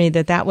seemed to me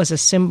that was a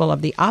symbol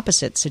of the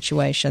opposite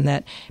situation,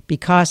 that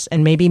because,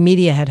 and maybe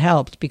media had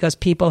helped, because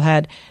people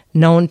had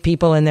known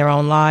people in their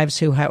own lives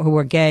who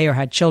were gay or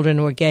had children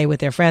who were gay with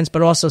their friends,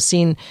 but also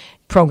seen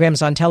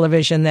programs on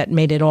television that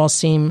made it all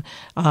seem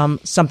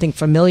something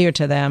familiar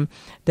to them,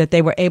 that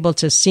they were able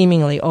to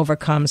seemingly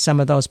overcome some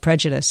of those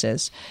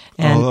prejudices.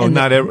 And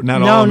not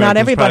everybody.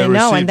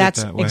 No, and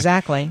that's that way.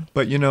 Exactly.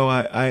 But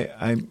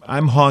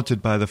I'm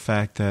haunted by the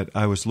fact that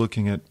I was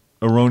looking at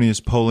erroneous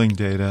polling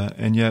data,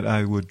 and yet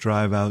I would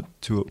drive out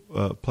to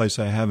a place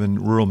I have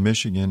in rural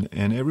Michigan,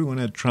 and everyone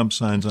had Trump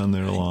signs on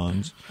their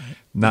lawns,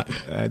 not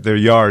their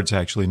yards,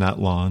 actually, not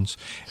lawns,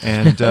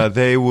 and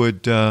they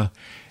would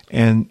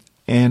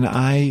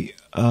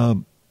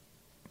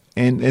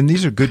And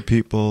these are good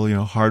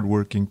people,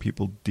 hardworking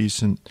people,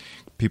 decent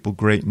people,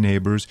 great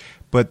neighbors,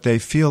 but they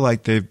feel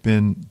like they've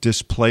been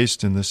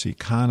displaced in this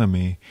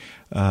economy,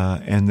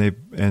 and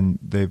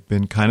they've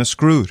been kind of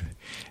screwed.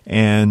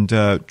 And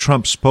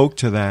Trump spoke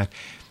to that.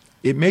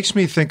 It makes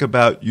me think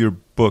about your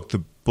book,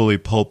 The Bully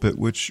Pulpit,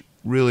 which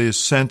really is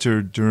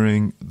centered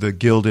during the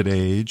Gilded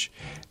Age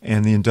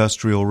and the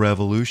Industrial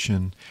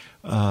Revolution.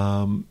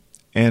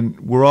 And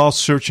we're all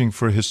searching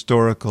for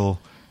historical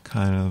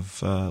kind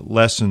of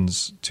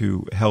lessons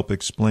to help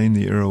explain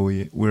the era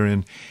we're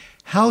in.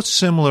 How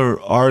similar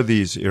are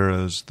these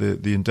eras?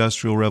 The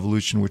Industrial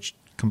Revolution, which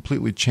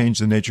completely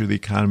changed the nature of the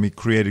economy,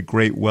 created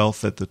great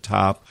wealth at the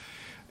top,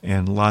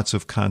 and lots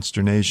of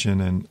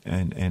consternation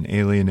and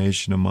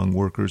alienation among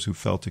workers who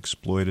felt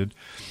exploited,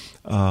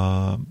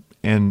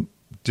 and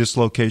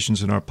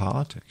dislocations in our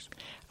politics.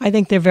 I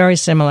think they're very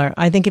similar.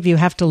 I think if you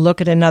have to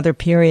look at another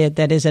period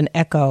that is an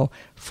echo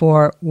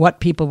for what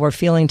people were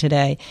feeling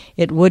today,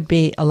 it would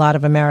be a lot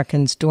of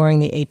Americans during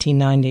the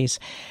 1890s.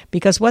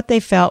 Because what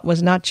they felt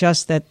was not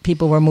just that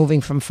people were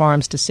moving from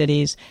farms to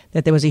cities,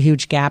 that there was a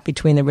huge gap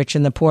between the rich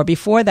and the poor.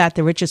 Before that,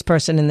 the richest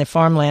person in the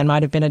farmland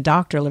might have been a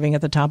doctor living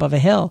at the top of a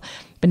hill.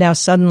 But now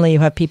suddenly you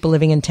have people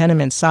living in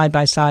tenements side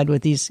by side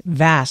with these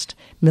vast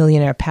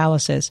millionaire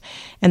palaces.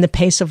 And the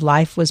pace of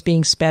life was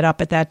being sped up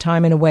at that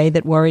time in a way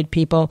that worried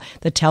people.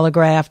 The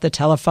telegraph, the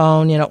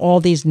telephone, all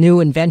these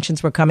new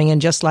inventions were coming in,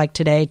 just like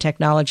today,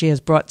 technology technology has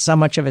brought so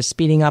much of a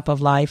speeding up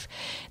of life.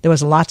 There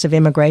was lots of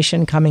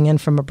immigration coming in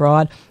from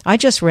abroad. I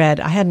just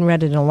read, I hadn't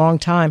read it in a long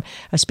time,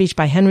 a speech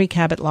by Henry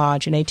Cabot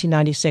Lodge in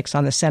 1896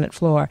 on the Senate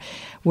floor,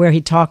 where he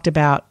talked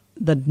about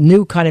the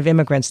new kind of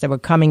immigrants that were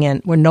coming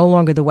in were no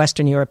longer the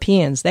Western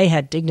Europeans. They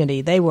had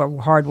dignity. They were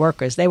hard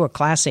workers. They were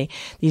classy.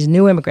 These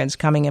new immigrants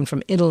coming in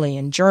from Italy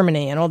and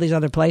Germany and all these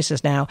other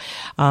places now,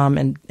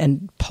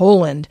 and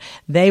Poland,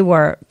 they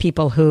were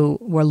people who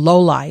were low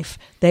life.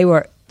 They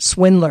were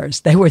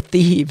swindlers. They were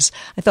thieves.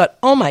 I thought,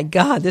 oh my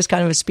God, this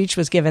kind of a speech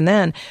was given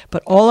then.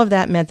 But all of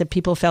that meant that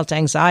people felt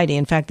anxiety.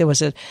 In fact, there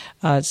was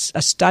a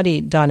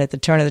study done at the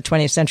turn of the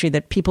 20th century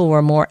that people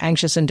were more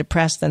anxious and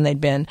depressed than they'd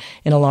been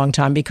in a long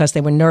time because they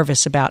were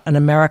nervous about an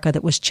America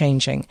that was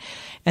changing.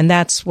 And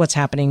that's what's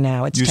happening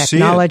now. It's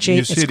technology,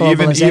 it's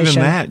globalization. Even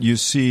that,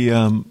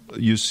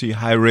 you see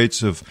high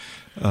rates of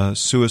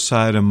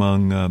suicide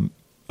among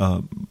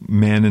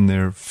men in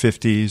their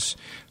 50s.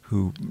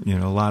 Who, a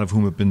lot of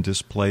whom have been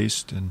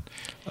displaced, and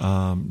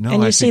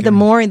you see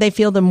they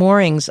feel the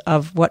moorings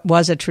of what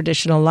was a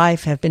traditional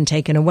life have been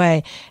taken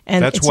away,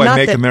 and that's why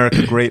 "Make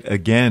America Great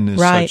Again" is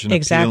right, such an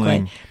exactly.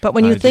 appealing But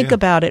when you idea. think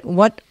about it,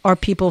 what are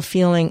people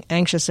feeling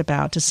anxious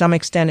about? To some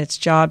extent, it's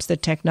jobs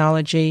that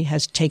technology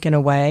has taken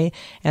away,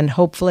 and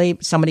hopefully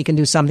somebody can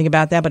do something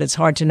about that. But it's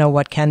hard to know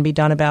what can be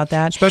done about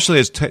that, especially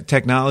as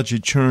technology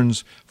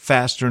churns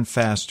faster and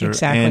faster.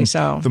 Exactly. And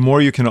so the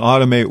more you can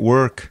automate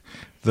work,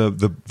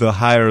 the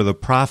higher the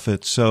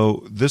profit.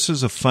 So this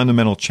is a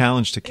fundamental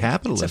challenge to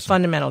capitalism. It's a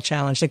fundamental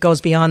challenge that goes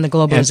beyond the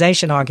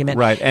globalization argument.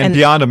 Right, and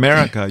beyond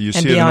America. You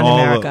see it in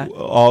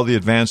all the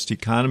advanced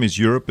economies.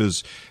 Europe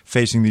is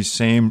facing these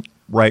same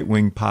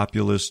right-wing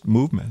populist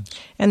movements.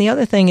 And the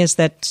other thing is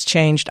that's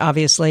changed,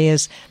 obviously,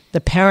 is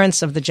the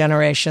parents of the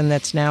generation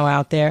that's now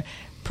out there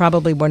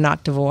probably were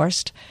not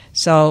divorced.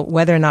 So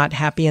whether or not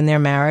happy in their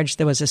marriage,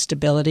 there was a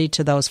stability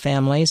to those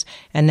families.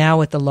 And now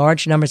with the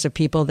large numbers of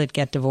people that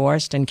get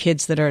divorced and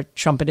kids that are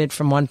trumpeted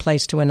from one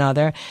place to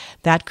another,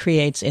 that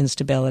creates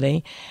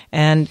instability.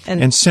 And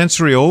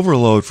sensory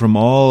overload from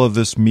all of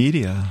this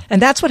media.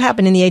 And that's what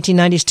happened in the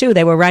 1890s, too.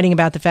 They were writing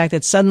about the fact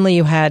that suddenly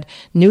you had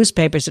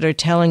newspapers that are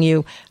telling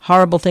you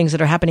horrible things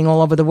that are happening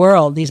all over the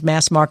world, these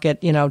mass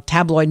market,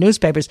 tabloid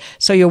newspapers.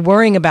 So you're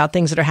worrying about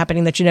things that are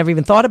happening that you never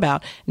even thought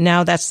about.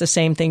 Now that's the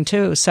same thing,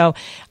 too. So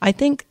I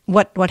think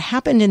what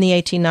happened in the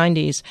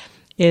 1890s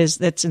is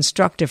that's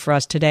instructive for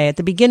us today. At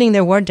the beginning,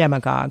 there were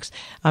demagogues.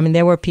 I mean,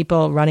 there were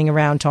people running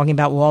around talking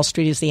about Wall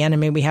Street is the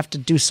enemy. We have to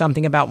do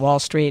something about Wall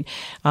Street.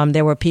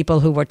 There were people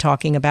who were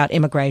talking about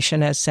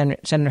immigration, as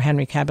Senator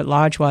Henry Cabot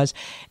Lodge was.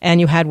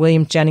 And you had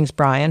William Jennings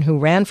Bryan, who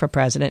ran for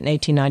president in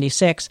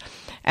 1896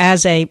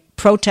 as a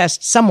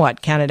protest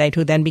somewhat candidate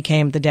who then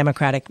became the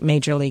Democratic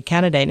major league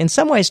candidate. In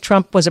some ways,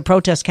 Trump was a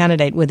protest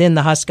candidate within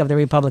the husk of the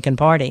Republican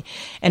Party.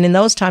 And in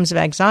those times of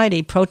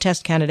anxiety,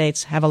 protest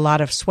candidates have a lot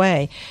of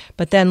sway.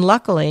 But then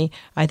luckily,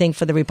 I think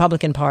for the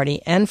Republican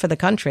Party and for the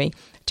country,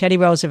 Teddy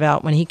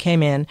Roosevelt, when he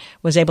came in,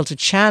 was able to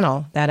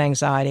channel that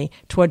anxiety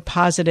toward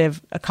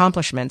positive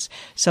accomplishments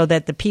so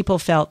that the people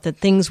felt that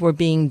things were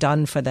being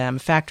done for them.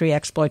 Factory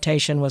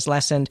exploitation was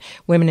lessened.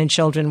 Women and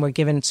children were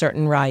given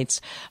certain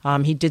rights.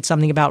 He did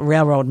something about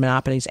railroad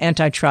monopolies,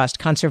 antitrust,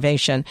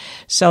 conservation,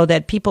 so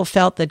that people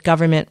felt that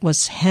government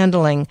was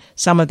handling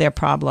some of their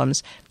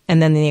problems.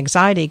 And then the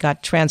anxiety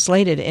got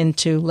translated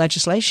into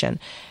legislation.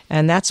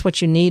 And that's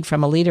what you need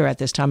from a leader at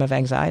this time of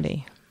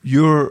anxiety.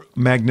 Your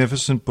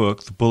magnificent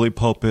book, The Bully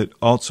Pulpit,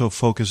 also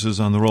focuses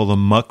on the role the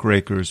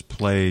muckrakers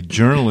played,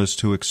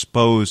 journalists who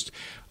exposed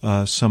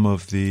some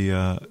of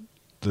the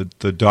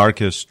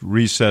darkest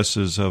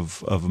recesses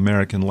of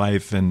American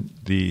life and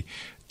the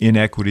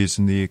inequities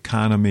in the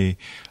economy.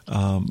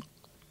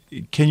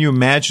 Can you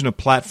imagine a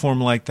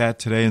platform like that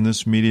today in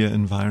this media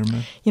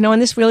environment?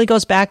 And this really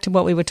goes back to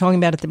what we were talking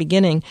about at the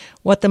beginning.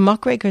 What the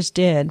muckrakers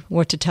did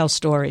were to tell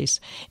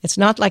stories. It's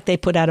not like they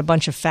put out a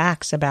bunch of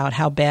facts about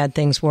how bad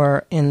things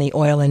were in the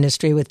oil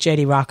industry with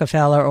J.D.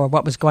 Rockefeller or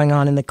what was going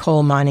on in the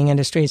coal mining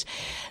industries.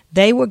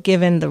 They were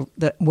given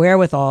the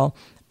wherewithal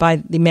by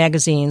the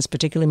magazines,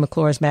 particularly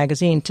McClure's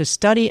magazine, to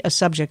study a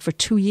subject for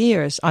 2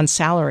 years on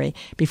salary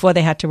before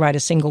they had to write a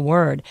single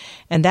word.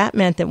 And that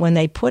meant that when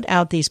they put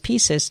out these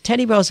pieces,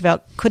 Teddy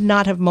Roosevelt could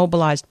not have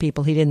mobilized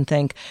people, he didn't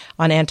think,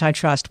 on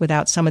antitrust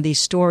without some of these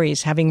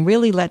stories having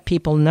really let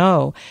people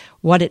know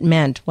what it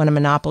meant when a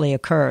monopoly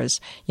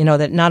occurs.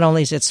 That not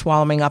only is it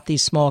swallowing up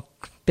these small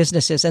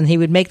businesses, and he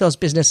would make those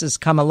businesses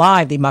come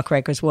alive, the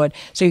muckrakers would.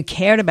 So he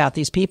cared about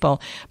these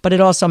people, but it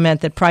also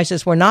meant that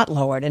prices were not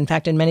lowered. In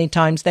fact, in many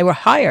times they were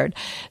higher,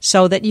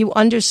 so that you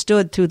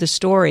understood through the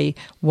story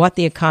what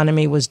the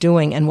economy was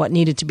doing and what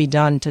needed to be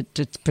done to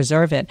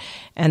preserve it.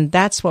 And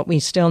that's what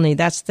we still need.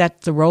 That's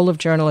the role of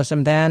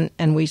journalism then,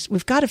 and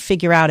we've got to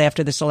figure out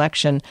after this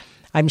election.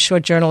 I'm sure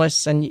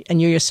journalists and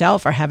you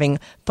yourself are having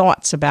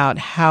thoughts about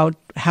how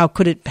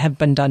could it have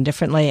been done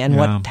differently and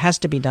what has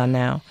to be done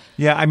now.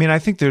 Yeah, I mean, I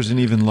think there's an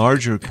even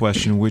larger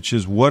question, which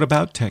is what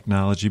about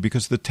technology?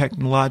 Because the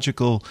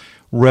technological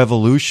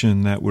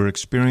revolution that we're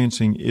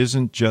experiencing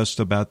isn't just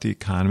about the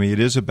economy. It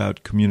is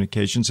about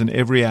communications and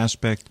every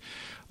aspect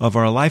of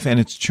our life, and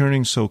it's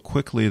churning so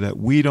quickly that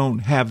we don't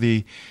have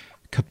the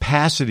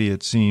capacity,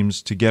 it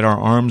seems, to get our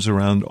arms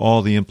around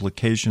all the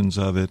implications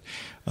of it.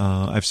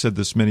 I've said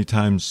this many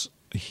times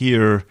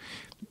here,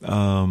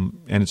 and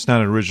it's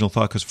not an original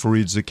thought because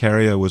Fareed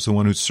Zakaria was the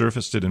one who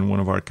surfaced it in one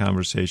of our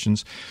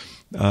conversations.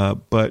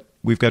 But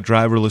we've got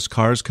driverless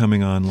cars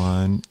coming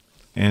online,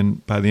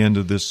 and by the end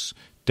of this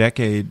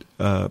decade,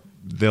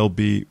 they'll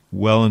be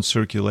well in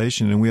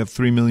circulation. And we have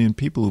 3 million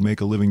people who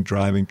make a living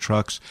driving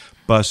trucks,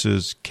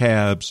 buses,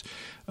 cabs,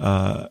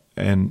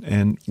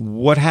 and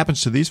what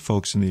happens to these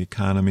folks in the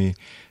economy?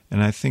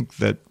 And I think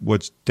that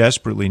what's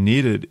desperately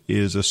needed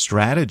is a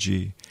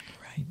strategy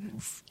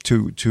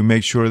to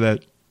make sure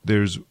that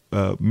there's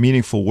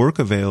meaningful work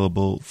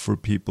available for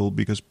people,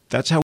 because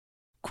that's how.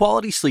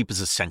 Quality sleep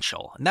is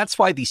essential, and that's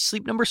why the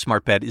Sleep Number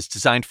Smart Bed is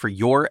designed for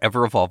your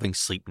ever-evolving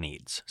sleep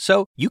needs.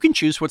 So you can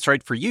choose what's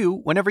right for you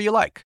whenever you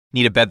like.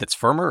 Need a bed that's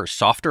firmer or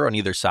softer on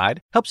either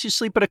side? Helps you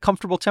sleep at a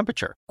comfortable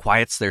temperature.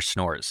 Quiets their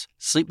snores.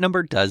 Sleep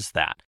Number does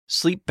that.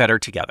 Sleep better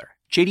together.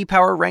 J.D.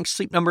 Power ranks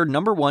Sleep Number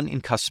 #1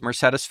 in customer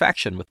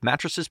satisfaction with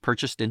mattresses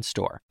purchased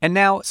in-store. And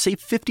now, save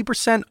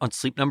 50% on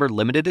Sleep Number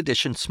limited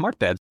edition smart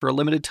beds for a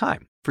limited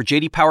time. For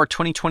J.D. Power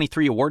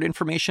 2023 award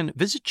information,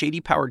 visit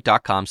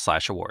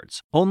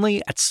jdpower.com/awards.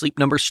 Only at Sleep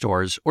Number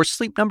stores or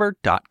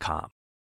sleepnumber.com.